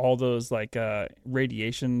all those like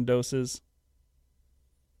radiation doses.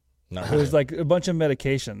 Not It was like a bunch of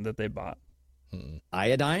medication that they bought.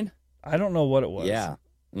 Iodine? I don't know what it was. Yeah.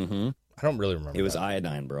 Mm-hmm. I don't really remember. It was that.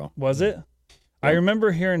 iodine, bro. Was it? I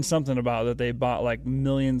remember hearing something about that they bought like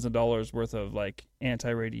millions of dollars worth of like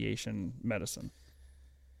anti-radiation medicine.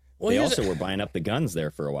 Well, They also were buying up the guns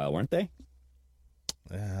there for a while, weren't they?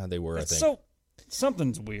 they were, I think. So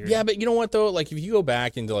something's weird. Yeah, but you know what though? Like if you go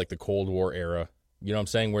back into like the Cold War era, you know what I'm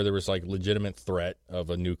saying, where there was like legitimate threat of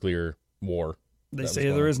a nuclear war. They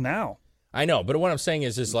say there is now. I know, but what I'm saying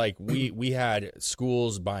is like we had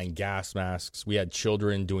schools buying gas masks, we had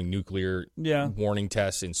children doing nuclear warning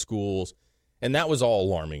tests in schools, and that was all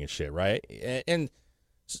alarming and shit, right? And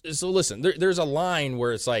so listen, there's a line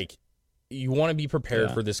where it's like you want to be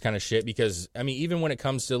prepared for this kind of shit because I mean, even when it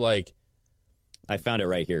comes to like, I found it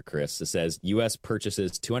right here, Chris. It says U.S.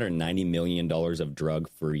 purchases $290 million of drug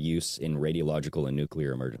for use in radiological and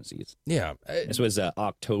nuclear emergencies. Yeah, This was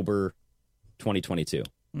October 2022.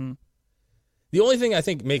 The only thing I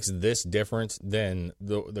think makes this different than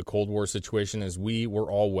the Cold War situation is we were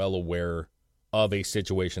all well aware of a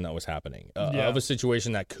situation that was happening, of a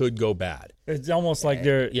situation that could go bad. It's almost like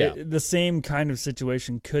the same kind of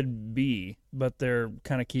situation could be, but they're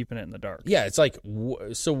kind of keeping it in the dark. Yeah, it's like,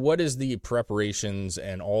 so what is the preparations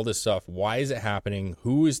and all this stuff? Why is it happening?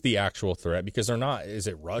 Who is the actual threat? Because they're not, is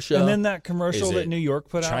it Russia? And then that commercial that New York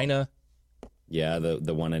put out. China? Yeah,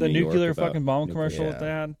 the one in the New York. The nuclear fucking bomb commercial yeah, that they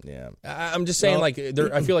had. Yeah. I'm just saying, like,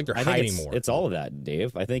 I feel like they're hiding more. It's all of that,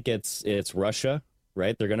 Dave. I think it's Russia,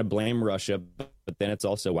 right? They're going to blame Russia, but then it's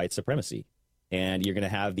also white supremacy. And you're going to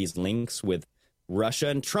have these links with Russia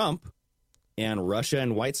and Trump and Russia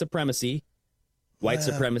and white supremacy,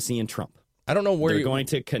 supremacy and Trump. I don't know where you're going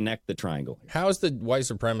to connect the triangle. How does the white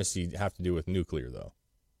supremacy have to do with nuclear, though?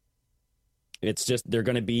 It's just they're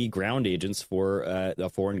going to be ground agents for a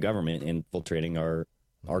foreign government infiltrating our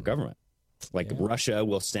government. Like Russia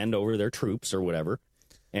will send over their troops or whatever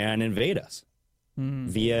and invade us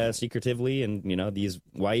via secretively and these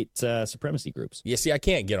white supremacy groups. Yeah, see, I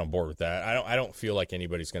can't get on board with that. I don't feel like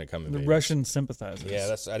anybody's going to come invade. The Russian sympathizers.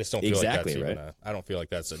 Yeah, I just don't feel like that's right. I don't feel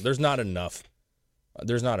like that's it. There's not enough.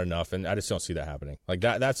 There's not enough, and I just don't see that happening. Like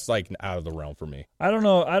that's like out of the realm for me. I don't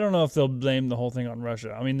know if they'll blame the whole thing on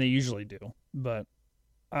Russia. I mean, they usually do, but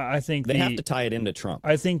I think they have to tie it into Trump.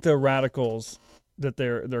 I think the radicals that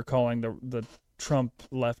they're calling the Trump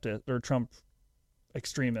leftist or Trump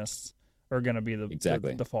extremists are going to be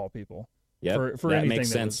the fall people. Yeah, for that makes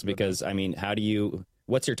sense because I mean,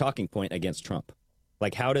 what's your talking point against Trump?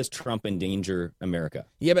 Like, how does Trump endanger America?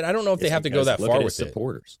 Yeah, but I don't know if they have to go that far with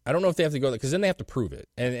supporters. I don't know if they have to go there because then they have to prove it,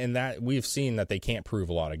 and that we've seen that they can't prove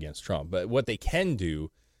a lot against Trump. But what they can do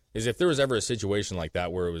is, if there was ever a situation like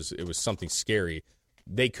that where it was something scary,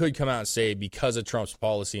 they could come out and say because of Trump's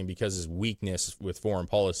policy and because his weakness with foreign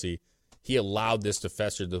policy, he allowed this to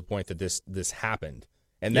fester to the point that this happened,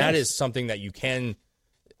 and that is something that you can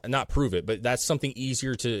not prove it, but that's something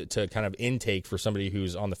easier to kind of intake for somebody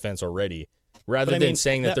who's on the fence already. Rather than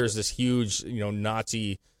saying that there's this huge,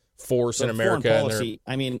 Nazi force in America. Policy,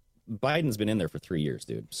 I mean, Biden's been in there for 3 years,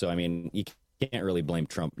 dude. So, I mean, you can't really blame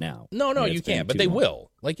Trump now. No, you can't. But they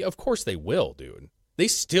will. Like, of course they will, dude. They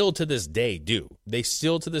still to this day do. They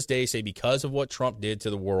still to this day say because of what Trump did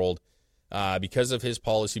to the world, because of his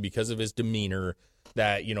policy, because of his demeanor,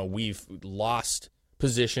 that, we've lost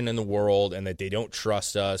position in the world and that they don't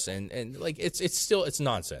trust us. And like, it's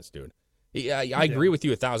nonsense, dude. Yeah, I agree with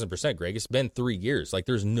you 1,000%, Greg. It's been 3 years. Like,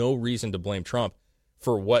 there's no reason to blame Trump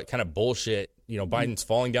for what kind of bullshit, Biden's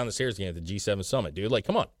falling down the stairs again at the G7 summit, dude. Like,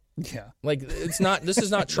 come on. Yeah. Like, this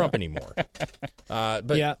is not Trump anymore. But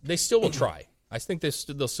they still will try. I think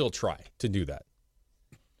they'll still try to do that.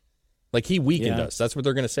 Like, he weakened us. That's what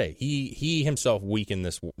they're going to say. He himself weakened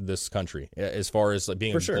this country as far as like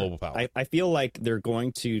being a global power. I feel like they're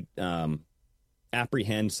going to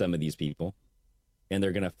apprehend some of these people. And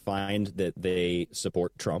they're going to find that they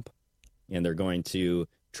support Trump, and they're going to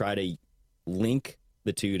try to link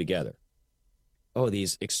the two together. Oh,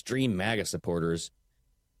 these extreme MAGA supporters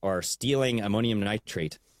are stealing ammonium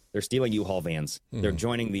nitrate. They're stealing U-Haul vans. They're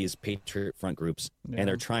joining these Patriot Front groups, and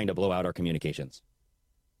they're trying to blow out our communications.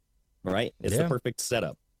 All right? It's the perfect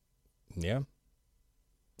setup. Yeah.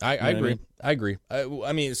 I agree. I agree.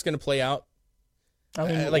 I mean, it's going to play out. I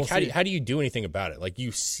mean, like, how do you do anything about it? Like,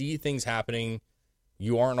 you see things happening.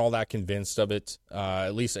 You aren't all that convinced of it.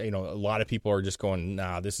 At least, a lot of people are just going,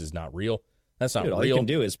 nah, this is not real. That's not real. All you can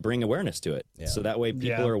do is bring awearness to it. Yeah. So that way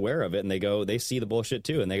people are aware of it, and they see the bullshit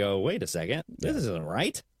too, and they go, wait a second, this isn't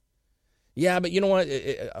right. Yeah, but you know what?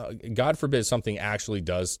 God forbid something actually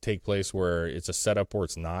does take place where it's a setup where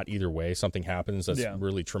it's not. Either way, something happens that's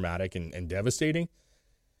really traumatic and devastating.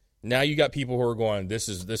 Now you got people who are going, this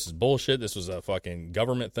is bullshit. This was a fucking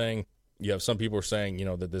government thing. You have some people who are saying,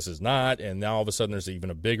 that this is not, and now all of a sudden there's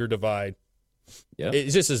even a bigger divide. Yeah.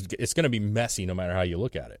 It's going to be messy no matter how you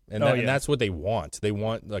look at it, and that's what they want. They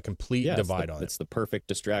want a complete divide on it. It's the perfect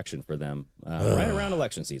distraction for them right around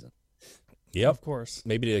election season. Yep, Of course.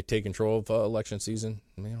 maybe to take control of election season.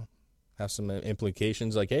 Have some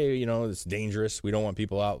implications like, hey, it's dangerous. We don't want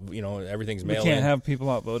people out. Everything's mail. We can't have people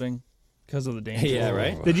out voting because of the danger. Yeah,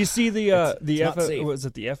 right. Did you see not safe. was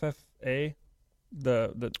it the FFA?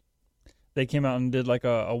 They came out and did like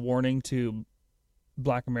a warning to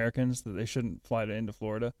Black Americans that they shouldn't fly into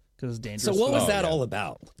Florida because it's dangerous. So what was that all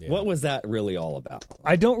about? Yeah. What was that really all about?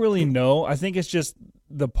 I don't really know. I think it's just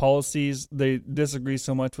the policies. They disagree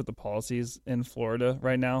so much with the policies in Florida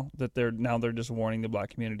right now that they're just warning the Black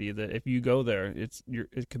community that if you go there,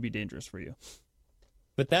 it could be dangerous for you.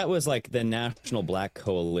 But that was like the National Black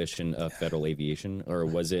Coalition of Federal Aviation, or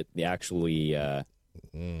was it actually? I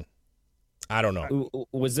don't know.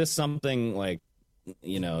 Was this something like,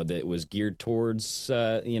 that was geared towards,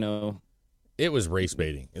 It was race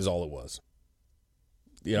baiting, is all it was.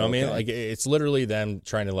 You know what I mean? Like, it's literally them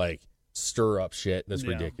trying to like stir up shit that's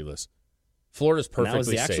ridiculous. Florida's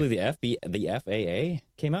perfectly safe. Actually the FAA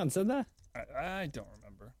came out and said that? I don't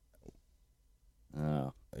remember.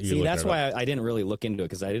 Oh. See, that's why I didn't really look into it,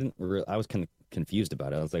 because I was kind of confused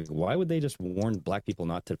about it. I was like, why would they just warn Black people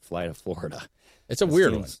not to fly to Florida? It's a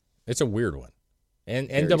weird one. It's a weird one. And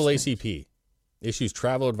NAACP issues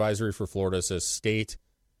travel advisory for Florida, says state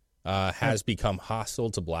has become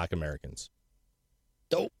hostile to Black Americans.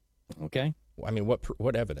 Oh, okay. I mean,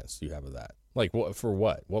 what evidence do you have of that? Like, for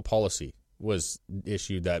what? What policy was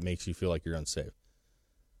issued that makes you feel like you're unsafe?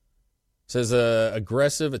 Says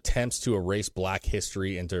aggressive attempts to erase Black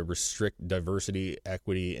history and to restrict diversity,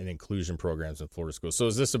 equity, and inclusion programs in Florida schools. So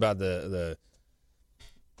is this about the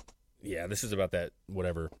this is about that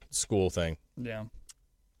whatever school thing. Yeah.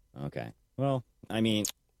 Okay. Well, I mean,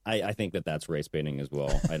 I think that's race baiting as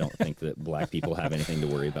well. I don't think that Black people have anything to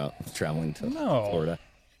worry about traveling to Florida.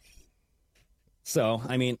 So,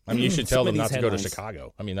 I mean, you should tell them not to go to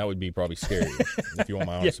Chicago. I mean, that would be probably scary if you want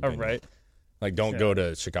my honest opinion. Right. Like, don't go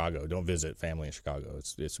to Chicago. Don't visit family in Chicago.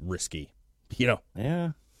 It's risky.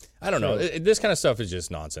 Yeah. I don't know. This kind of stuff is just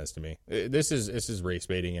nonsense to me. This is race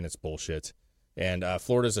baiting, and it's bullshit. And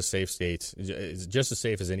Florida's a safe state. It's just as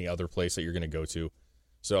safe as any other place that you're going to go to.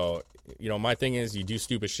 So, my thing is, you do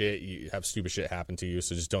stupid shit, you have stupid shit happen to you,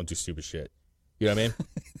 so just don't do stupid shit. You know what I mean?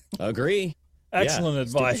 Agree. Excellent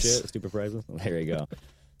advice. Stupid shit, stupid prizes. There you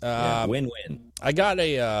go. Win-win. I got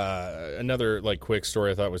another like quick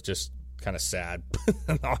story I thought was just kind of sad.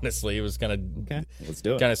 Honestly, it was kind of Let's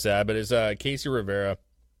do it. Kind of sad, but it's Casey Rivera.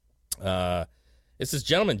 It's this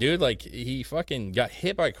gentleman, dude. Like, he fucking got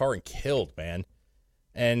hit by a car and killed, man.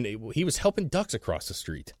 And he was helping ducks across the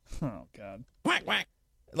street. Oh God. Quack quack.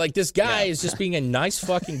 Like, this guy is just being a nice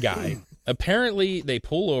fucking guy. Apparently, they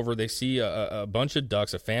pull over. They see a bunch of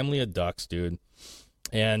ducks, a family of ducks, dude.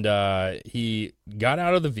 And he got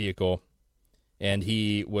out of the vehicle, and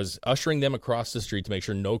he was ushering them across the street to make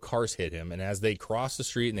sure no cars hit him. And as they crossed the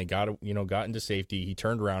street and they got into safety, he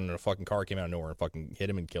turned around and a fucking car came out of nowhere and fucking hit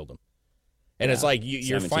him and killed him. And it's like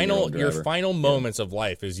your final moments of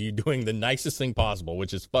life is you doing the nicest thing possible,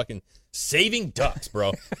 which is fucking saving ducks,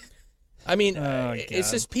 bro. I mean,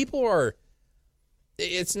 it's just people are.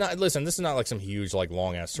 It's not. Listen, this is not like some huge, like,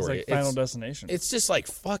 long ass story. It's like Final Destination. It's just like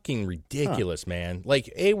fucking ridiculous, man.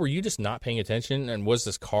 Like, were you just not paying attention? And was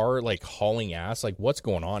this car like hauling ass? Like, what's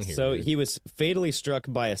going on here? So dude? he was fatally struck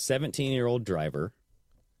by a 17-year-old driver,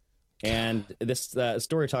 and this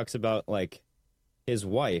story talks about like his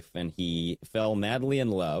wife, and he fell madly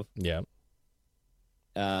in love. Yeah.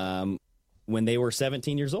 When they were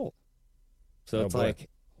 17 years old. So it's boy. like,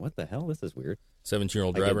 what the hell? This is weird.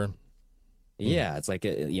 17-year-old driver. Yeah, it's like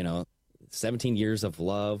 17 years of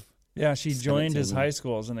love. Yeah, she joined his 17. high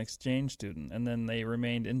school as an exchange student, and then they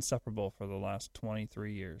remained inseparable for the last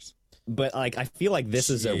 23 years. But like, I feel like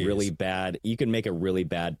this is a really bad. You can make a really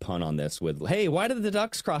bad pun on this with, "Hey, why did the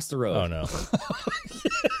ducks cross the road?" Oh no.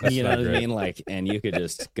 You know what I mean? Like, and you could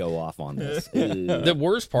just go off on this. The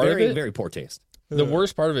worst part of it, very poor taste. the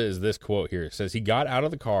worst part of it is this quote here. It says he got out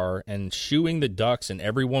of the car and shooing the ducks, and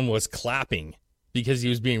everyone was clapping because he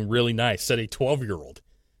was being really nice. Said a 12-year-old.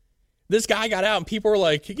 This guy got out and people were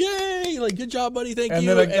like, "Yay! Like, good job, buddy. Thank And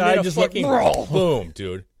you." then a guy just fucking boom,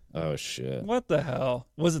 dude. Oh shit! What the hell?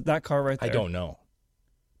 Was it that car right there? I don't know,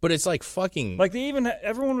 but it's like fucking. Like,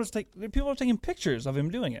 everyone was people were taking pictures of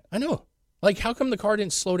him doing it. I know. Like, how come the car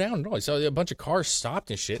didn't slow down at all? So a bunch of cars stopped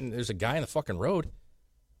and shit, and there's a guy in the fucking road.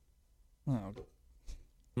 Oh,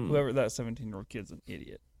 whoever that 17-year-old kid's an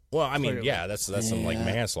idiot. Well, I mean, Clearly. yeah, that's some like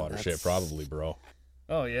manslaughter shit, probably, bro.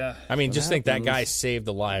 Oh yeah. I mean, just think that guy saved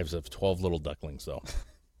the lives of 12 little ducklings, though.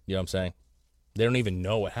 You know what I'm saying? They don't even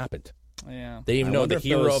know what happened. Yeah. They didn't even know the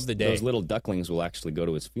hero of the day. Those little ducklings will actually go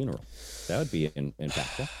to his funeral. That would be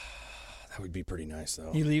impactful. That would be pretty nice,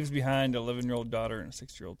 though. He leaves behind an 11-year-old daughter and a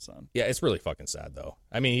 6-year-old son. Yeah, it's really fucking sad, though.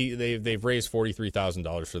 I mean, they've raised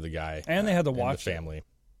 $43,000 for the guy. And they had to watch the family.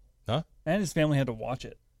 Huh? And his family had to watch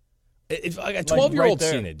it. If like a 12-year-old right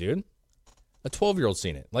seen it, dude. A 12-year-old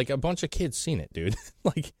seen it. Like, a bunch of kids seen it, dude.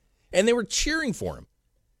 Like, and they were cheering for him.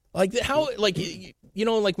 Like, how, like, you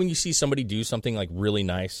know, like when you see somebody do something, like, really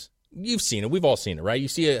nice. You've seen it. We've all seen it, right? You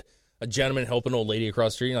see a gentleman help an old lady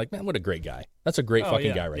across the street, and you're like, man, what a great guy. That's a great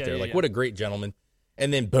fucking guy right there. Like, what a great gentleman.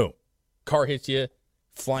 And then, boom, car hits you,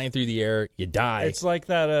 flying through the air, you die. It's like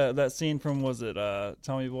that scene from, was it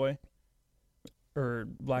Tommy Boy? Or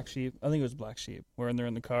Black Sheep? I think it was Black Sheep, where they're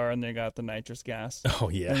in the car and they got the nitrous gas. Oh,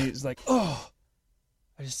 yeah. And he's like, oh,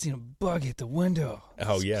 I just seen a bug hit the window.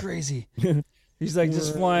 It's crazy. He's like,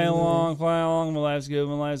 just flying along, my life's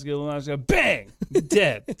good, bang,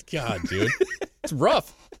 dead. God, dude. It's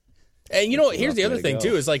rough. And, you know, here's the other thing,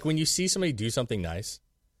 too, is like when you see somebody do something nice,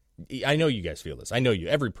 I know you guys feel this. I know you.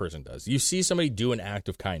 Every person does. You see somebody do an act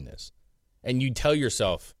of kindness, and you tell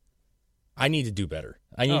yourself, I need to do better.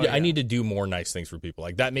 I need to do more nice things for people.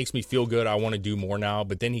 Like, that makes me feel good. I want to do more now.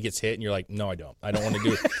 But then he gets hit, and you're like, no, I don't. I don't want to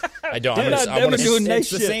do it. I don't. I want to do nice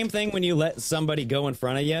shit. It's the same thing when you let somebody go in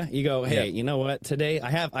front of you. You go, hey, you know what? Today I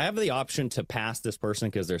have the option to pass this person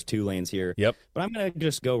because there's 2 lanes here. Yep. But I'm going to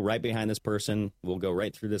just go right behind this person. We'll go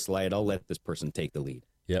right through this light. I'll let this person take the lead.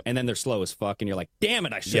 Yep. And then they're slow as fuck, and you're like, damn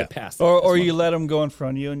it, I should have passed. Or you let them go in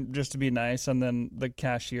front of you and just to be nice, and then the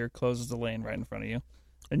cashier closes the lane right in front of you.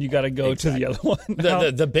 And you got to go to the other one.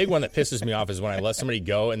 The big one that pisses me off is when I let somebody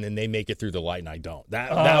go and then they make it through the light and I don't. That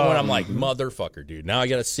one I'm like, motherfucker, dude. Now I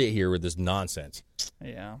got to sit here with this nonsense.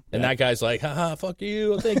 Yeah. And that guy's like, haha, fuck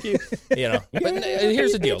you, thank you. You know. But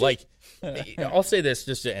here's the deal. Like, I'll say this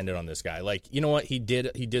just to end it on this guy. Like, you know what? He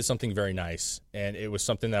did something very nice, and it was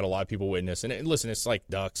something that a lot of people witnessed. And listen, it's like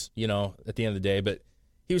ducks, you know, at the end of the day. But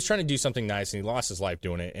he was trying to do something nice, and he lost his life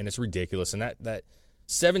doing it, and it's ridiculous. And that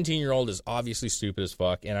 17-year-old is obviously stupid as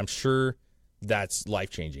fuck, and I'm sure that's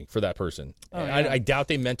life-changing for that person. I doubt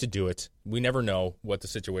they meant to do it. We never know what the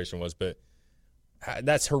situation was, but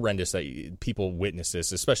that's horrendous that people witness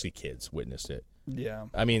this, especially kids witnessed it. Yeah.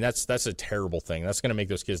 I mean, that's a terrible thing. That's going to make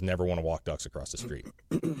those kids never want to walk ducks across the street.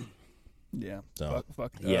 Yeah. So,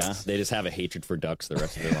 fuck ducks. Yeah, they just have a hatred for ducks the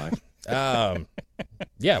rest of their life.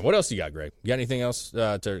 Yeah, what else you got, Greg? You got anything else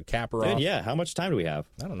to cap her off? Yeah, how much time do we have?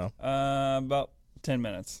 I don't know. About 10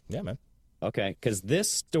 minutes. Yeah, man. Okay, because this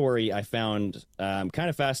story I found kind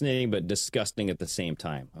of fascinating but disgusting at the same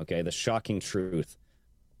time. Okay, the shocking truth.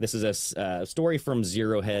 This is a story from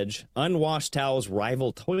Zero Hedge. Unwashed towels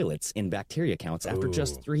rival toilets in bacteria counts after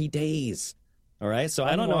just 3 days. All right, so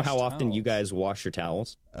I don't know how often you guys wash your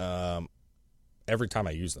towels. Every time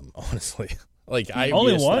I use them, honestly. Like I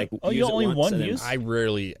only just, one. like, You only one use. I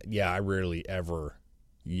rarely ever.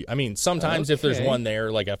 I mean, sometimes if there's one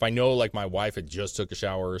there, like if I know like my wife had just took a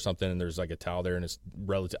shower or something, and there's like a towel there, and it's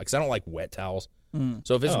relative because I don't like wet towels.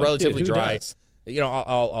 So if it's relatively dry, you know,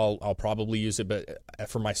 I'll probably use it. But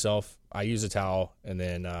for myself, I use a towel, and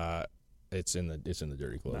then it's in the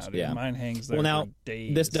dirty clothes. Dude, mine hangs there. Well, now for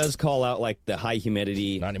days. this does call out like the high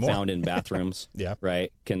humidity found in bathrooms. Yeah,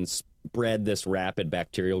 right, can spread this rapid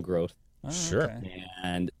bacterial growth. Oh, sure, okay.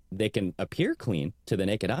 And they can appear clean to the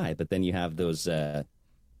naked eye, but then you have those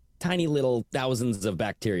tiny little thousands of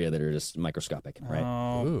bacteria that are just microscopic, right?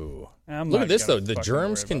 Ooh. Look at this, though. The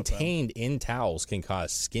germs contained in towels can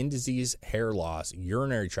cause skin disease, hair loss,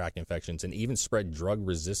 urinary tract infections, and even spread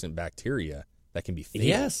drug-resistant bacteria that can be fatal.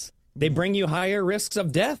 Yes. They bring you higher risks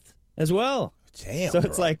of death as well. Damn, so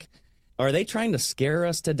it's like, are they trying to scare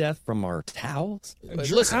us to death from our towels?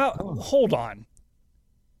 Listen, hold on.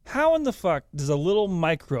 How in the fuck does a little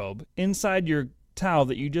microbe inside your towel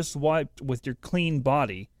that you just wiped with your clean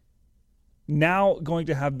body now going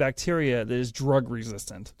to have bacteria that is drug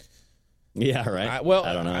resistant? Yeah, right. I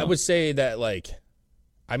don't know. I would say that, like,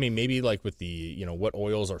 I mean, maybe like with the, you know, what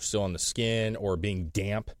oils are still on the skin or being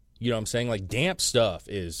damp. You know what I'm saying? Like, damp stuff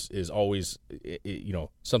is always, you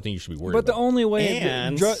know, something you should be worried about. But the only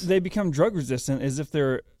way they become drug resistant is if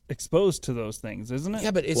they're exposed to those things, isn't it?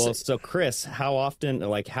 Yeah, but it's... Well, so Chris, how often,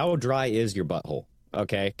 like, how dry is your butthole?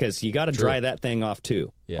 Okay, because you got to dry that thing off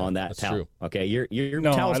too on that towel. True. Okay, your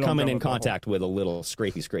towel's coming in contact with a little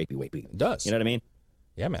scrapey wapey. It does. You know what I mean?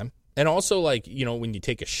 Yeah, man. And also, like, you know, when you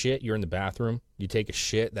take a shit, you're in the bathroom, you take a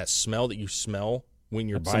shit, that smell that you smell when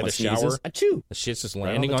you're by the shower, achoo, the shit's just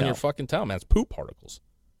landing on your fucking towel, man. It's poop particles.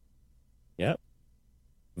 Yep.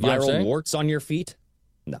 You know Viral warts on your feet?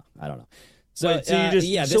 No, I don't know. So, this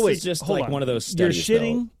is just like one of those studies. You're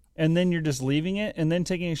shitting, and then you're just leaving it and then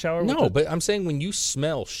taking a shower. No, with it? but I'm saying when you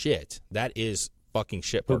smell shit, that is fucking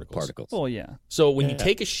shit particles. Well, yeah. So when you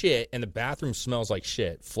take a shit and the bathroom smells like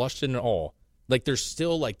shit, flushed in and all, like there's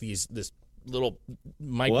still like this little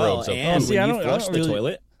microbes. Well, and See, when I you don't- I flush don't the really-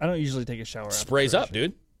 toilet, I don't usually take a shower. after sprays I up,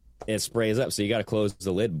 dude. it sprays up. So you got to close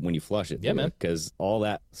the lid when you flush it. Yeah, man. Because all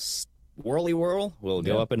that whirly whirl will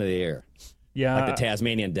go up into the air Yeah, like the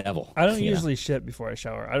Tasmanian devil. I don't you know? usually shit before I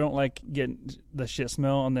shower. I don't like getting the shit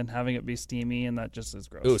smell and then having it be steamy, and that just is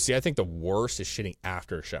gross. Ooh, see, I think the worst is shitting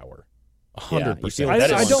after a shower. you 100%. feel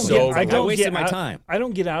That I is don't so get. I gross. don't wasted get my out- time. I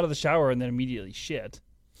don't get out of the shower and then immediately shit.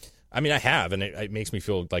 I mean, I have, and it makes me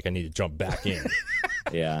feel like I need to jump back in.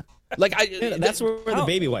 Yeah. Like That's where the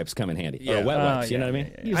baby wipes come in handy. Yeah. Or wet wipes, you yeah, know what I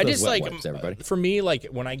mean? yeah, yeah. Use I those just wet like wipes, everybody. for me, like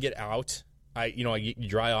when I get out, you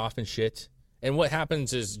dry off and shit. And what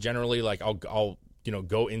happens is generally like I'll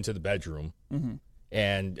go into the bedroom, and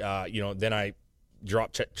then I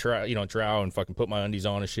drop trowel and fucking put my undies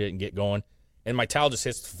on and shit and get going, and my towel just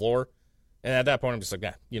hits the floor, and at that point I'm just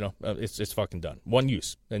like, it's fucking done, one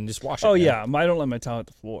use, and just wash it. Oh man. yeah, I don't let my towel hit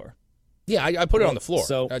the floor. Yeah, I put it on the floor.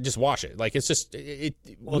 So- I just wash it. Like it's just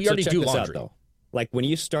Well, we so already check do this out, laundry. though. Like when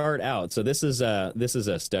you start out, so this is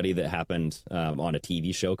a study that happened on a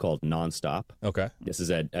TV show called Nonstop. Okay. This is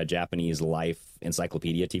a Japanese life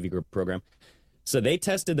encyclopedia TV group program. So they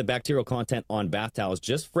tested the bacterial content on bath towels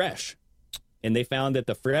just fresh, and they found that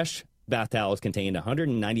the fresh bath towels contained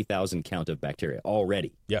 190,000 count of bacteria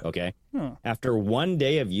already. Yeah. Okay. Huh. After 1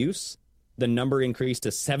 day of use, the number increased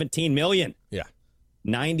to 17 million, Yeah.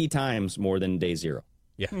 90 times more than day zero.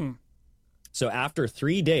 Yeah. So after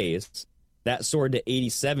 3 days, that soared to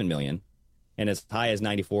 87 million, and as high as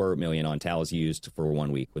 94 million on towels used for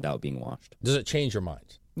 1 week without being washed. Does it change your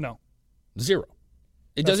mind? No, Zero.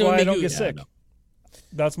 It that's doesn't why I even don't make you get sick. no.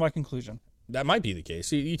 That's my conclusion. That might be the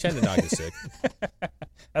case. You tend to not get sick.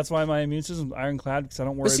 That's why my immune system's ironclad, because I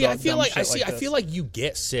don't worry But see, about I feel dumb like shit I this. feel like you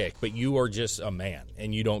get sick, but you are just a man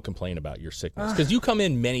and you don't complain about your sickness because you come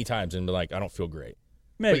in many times and be like, I don't feel great,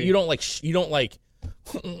 maybe but you don't like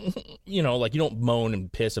you don't moan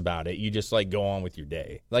and piss about it. You just like go on with your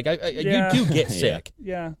day. Like Yeah. you do get sick.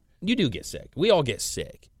 Yeah, You do get sick. We all get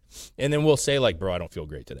sick, and then we'll say like, bro, I don't feel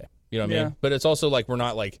great today. You know what I Yeah. mean? But it's also like we're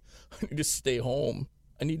not like, I need to stay home.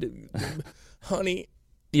 I need to, honey.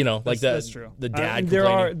 You know, like that's true. The dad. there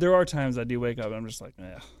complaining. are times I do wake up and I'm just like,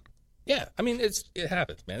 Yeah, I mean it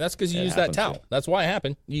happens, man. That's because you It used that happens, towel. yeah. That's why it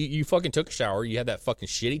happened. You fucking took a shower. You had that fucking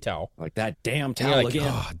shitty towel. Like that damn And towel you're like, again.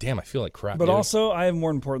 oh damn, I feel like crap. But dude. also, I have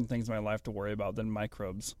more important things in my life to worry about than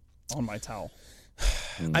microbes on my towel.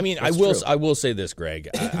 I mean, That's I true. will say this, Greg.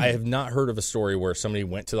 I have not heard of a story where somebody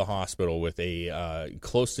went to the hospital with a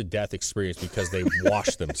close to death experience because they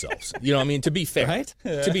washed themselves. You know what I mean? To be fair, Right?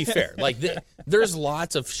 To be fair, like there's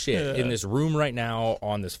lots of shit in this room right now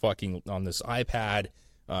on this iPad,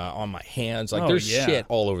 on my hands. Like Oh, there's yeah. shit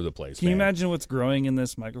all over the place. Can you man. imagine what's growing in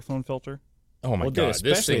this microphone filter? Oh my Well, dude, god,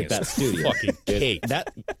 this especially thing at that is studio. fucking cake.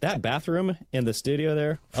 That bathroom in the studio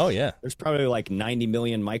there, Oh yeah. there's probably like 90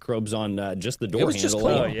 million microbes on just the door It was just handle.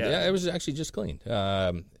 clean. alone. Oh, yeah. It was actually just cleaned.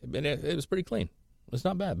 And it was pretty clean. It's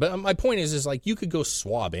not bad. But my point is like you could go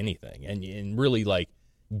swab anything and really like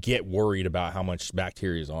get worried about how much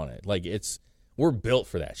bacteria is on it. Like we're built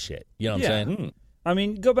for that shit. You know what Yeah. I'm saying? I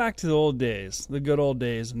mean, go back to the old days, the good old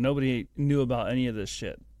days, and nobody knew about any of this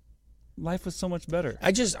shit. Life was so much better.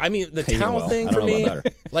 I mean, the Yeah, towel well, thing I for don't know me, about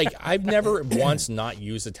better. like I've never once not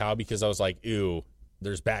used a towel because I was like, ew,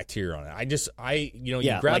 there's bacteria on it. You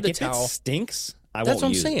Yeah, grab like the if towel. it stinks, I That's won't what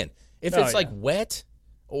I'm use it. saying. If Oh, it's like yeah. wet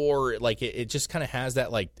or like it just kind of has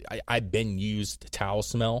that like I've been used towel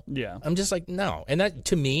smell. Yeah. I'm just like no, and that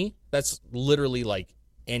to me that's literally like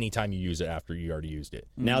anytime you use it after you already used it.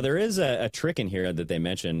 Now, there is a trick in here that they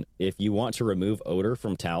mention. If you want to remove odor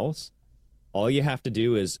from towels, all you have to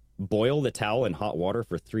do is boil the towel in hot water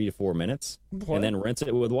for 3 to 4 minutes What? and then rinse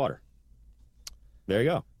it with water. There you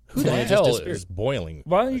go. Who the And it just hell disappears. is boiling?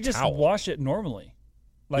 Why don't a you just towel? wash it normally?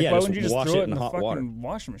 Like, Yeah, why just wouldn't you just wash throw it it in in the hot fucking water.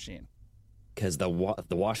 washing machine? Because the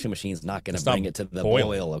washing machine's not going It's to not bring it to the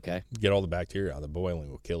boiling. boil, okay? Get all the bacteria out. The boiling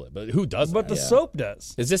will kill it. But who does But that? the soap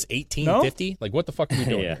does. Is this 1850? Like what the fuck are we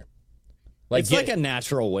doing Yeah. here? Like It's like a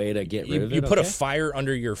natural way to get rid you, of it. you put a okay? fire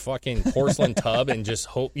under your fucking porcelain tub and just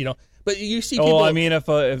hope But you see people. Oh, I mean,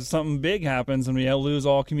 if something big happens and we lose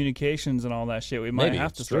all communications and all that shit, we might Maybe,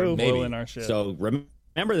 have to it's start true. boiling Maybe. our shit. So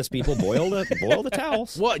remember this, people. Boil the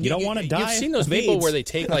towels. Well, you don't want to die. You've seen those of people AIDS. where they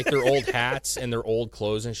take like their old hats and their old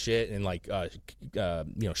clothes and shit, and like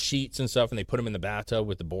sheets and stuff, and they put them in the bathtub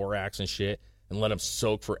with the borax and shit, and let them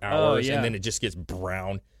soak for hours, yeah. and then it just gets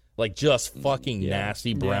brown, like just fucking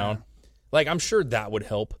nasty brown. Like, I'm sure that would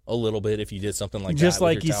help a little bit if you did something like Just that.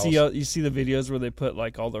 like with you your towels. see, you see the videos where they put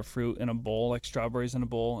like all their fruit in a bowl, like strawberries in a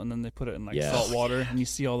bowl, and then they put it in like salt water, and you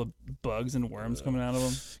see all the bugs and worms coming out of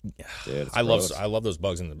them. Dude, I love those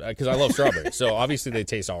bugs in the because I love strawberries. So obviously they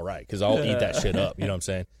taste all right because I'll eat that shit up. You know what I'm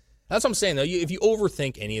saying? That's what I'm saying though. If you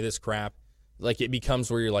overthink any of this crap, like it becomes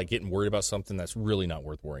where you're like getting worried about something that's really not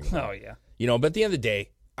worth worrying about. Oh yeah. You know, but at the end of the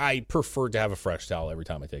day, I prefer to have a fresh towel every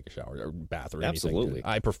time I take a shower or bath or anything. Absolutely.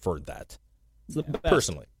 I prefer that. It's the best.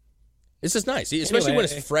 Personally. It's just nice, especially when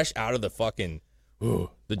it's fresh out of the fucking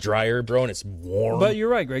the dryer, bro, and it's warm. But you're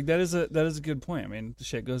right, Greg. That is a good point. I mean, the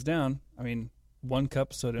shit goes down. I mean, 1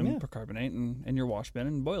 cup sodium percarbonate in your wash bin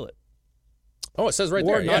and boil it. Oh, it says right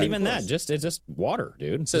Or there. not yeah, even that. It's just water,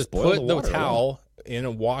 dude. It says put the towel in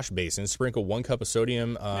a wash basin, sprinkle 1 cup of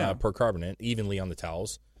sodium percarbonate evenly on the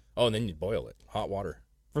towels. Oh, and then you boil it. Hot water.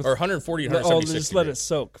 Or 140, 176 just let it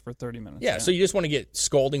soak for 30 minutes. Yeah, so you just want to get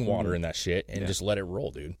scalding water in that shit and just let it roll,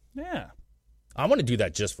 dude. Yeah. I want to do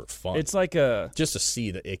that just for fun. It's like just to see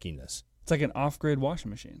the ickiness. It's like an off-grid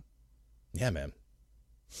washing machine. Yeah, man.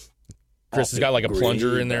 Chris has got like a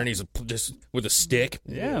plunger in there, and he's just with a stick.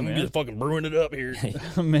 Yeah, man. Just fucking brewing it up here.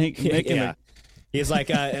 Making it. He's like,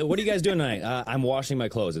 what are you guys doing tonight? I'm washing my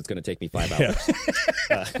clothes. It's going to take me 5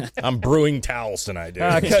 hours. I'm brewing towels tonight, dude.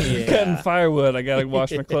 Cutting firewood. I got to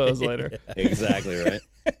wash my clothes later. Exactly, right?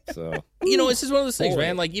 So, you know, it's just one of those things,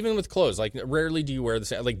 man. Like, even with clothes, like, rarely do you wear the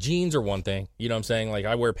same. Like, jeans are one thing. You know what I'm saying? Like,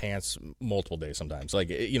 I wear pants multiple days sometimes. Like,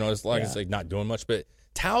 you know, as long as it's like not doing much. But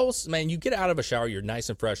towels, man, you get out of a shower, you're nice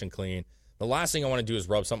and fresh and clean. The last thing I want to do is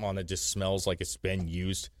rub something on that just smells like it's been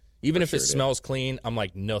used. Even if it smells clean, I'm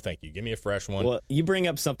like, no, thank you. Give me a fresh one. Well, you bring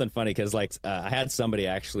up something funny because, like, I had somebody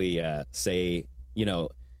actually say, you know,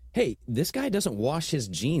 hey, this guy doesn't wash his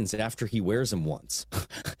jeans after he wears them once.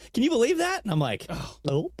 Can you believe that? And I'm like,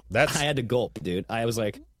 nope. I had to gulp, dude. I was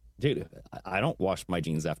like, dude, I don't wash my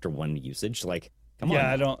jeans after one usage. Like, come on.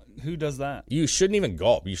 Yeah, I don't. Who does that? You shouldn't even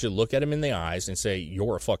gulp. You should look at him in the eyes and say,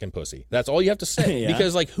 you're a fucking pussy. That's all you have to say.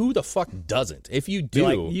 Because, like, who the fuck doesn't? If you do,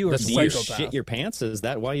 like, you are that's Do like, you shit your pants? Is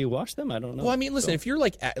that why you wash them? I don't know. well, I mean, listen, if you're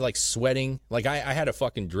like sweating, like I had a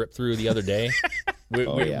fucking drip through the other day. We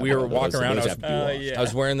were walking around. I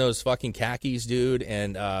was wearing those fucking khakis, dude,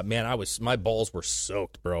 and man, my balls were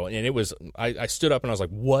soaked, bro. And it was, I stood up and I was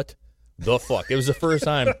like, what the fuck? It was the first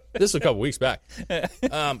time. This is a couple weeks back.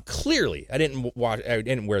 Clearly, I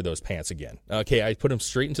didn't wear those pants again. Okay, I put them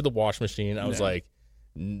straight into the wash machine. I was like,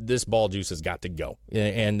 this ball juice has got to go,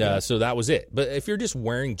 and so that was it. But if you're just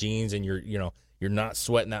wearing jeans and you're not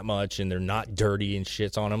sweating that much and they're not dirty and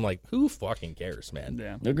shit's on them, like, who fucking cares, man?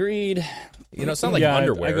 Yeah. Agreed. You know, it's not like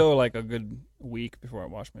underwear. I go like a good week before I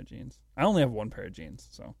wash my jeans. I only have 1 pair of jeans,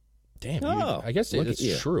 so. Damn, I guess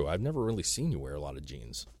it's true. I've never really seen you wear a lot of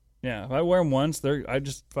jeans. Yeah, if I wear them once, I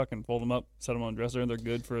just fucking fold them up, set them on the dresser, and they're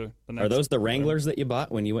good for the next. Are those the Wranglers that you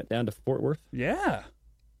bought when you went down to Fort Worth? Yeah.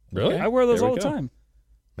 Really? I wear those There we all the go. time.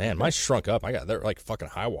 Man, mine shrunk up. They're like fucking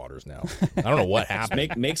high waters now. I don't know what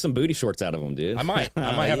happened. Make some booty shorts out of them, dude. I might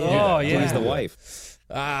have to do Oh, that. yeah. Please the wife.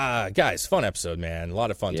 Guys, fun episode, man. A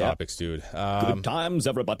lot of fun topics, dude. Good times,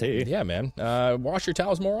 everybody. Yeah, man. Wash your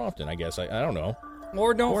towels more often, I guess. I don't know.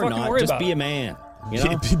 Or don't Or fucking not, worry just about be it. a man. You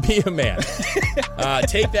know? Be a man.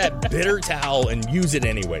 Take that bitter towel and use it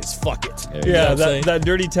anyways. Fuck it. You know Yeah, what I'm saying? that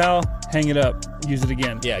dirty towel, hang it up, use it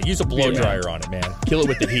again. Yeah, use a blow dryer on it, man. Kill it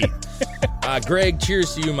with the heat. Greg,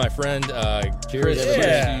 cheers to you, my friend. Chris,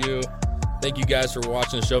 cheers to you. Thank you guys for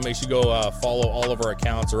watching the show. Make sure you go follow all of our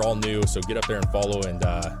accounts. They're all new, so get up there and follow and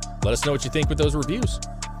let us know what you think with those reviews.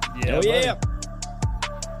 Yeah, Oh, yeah. buddy.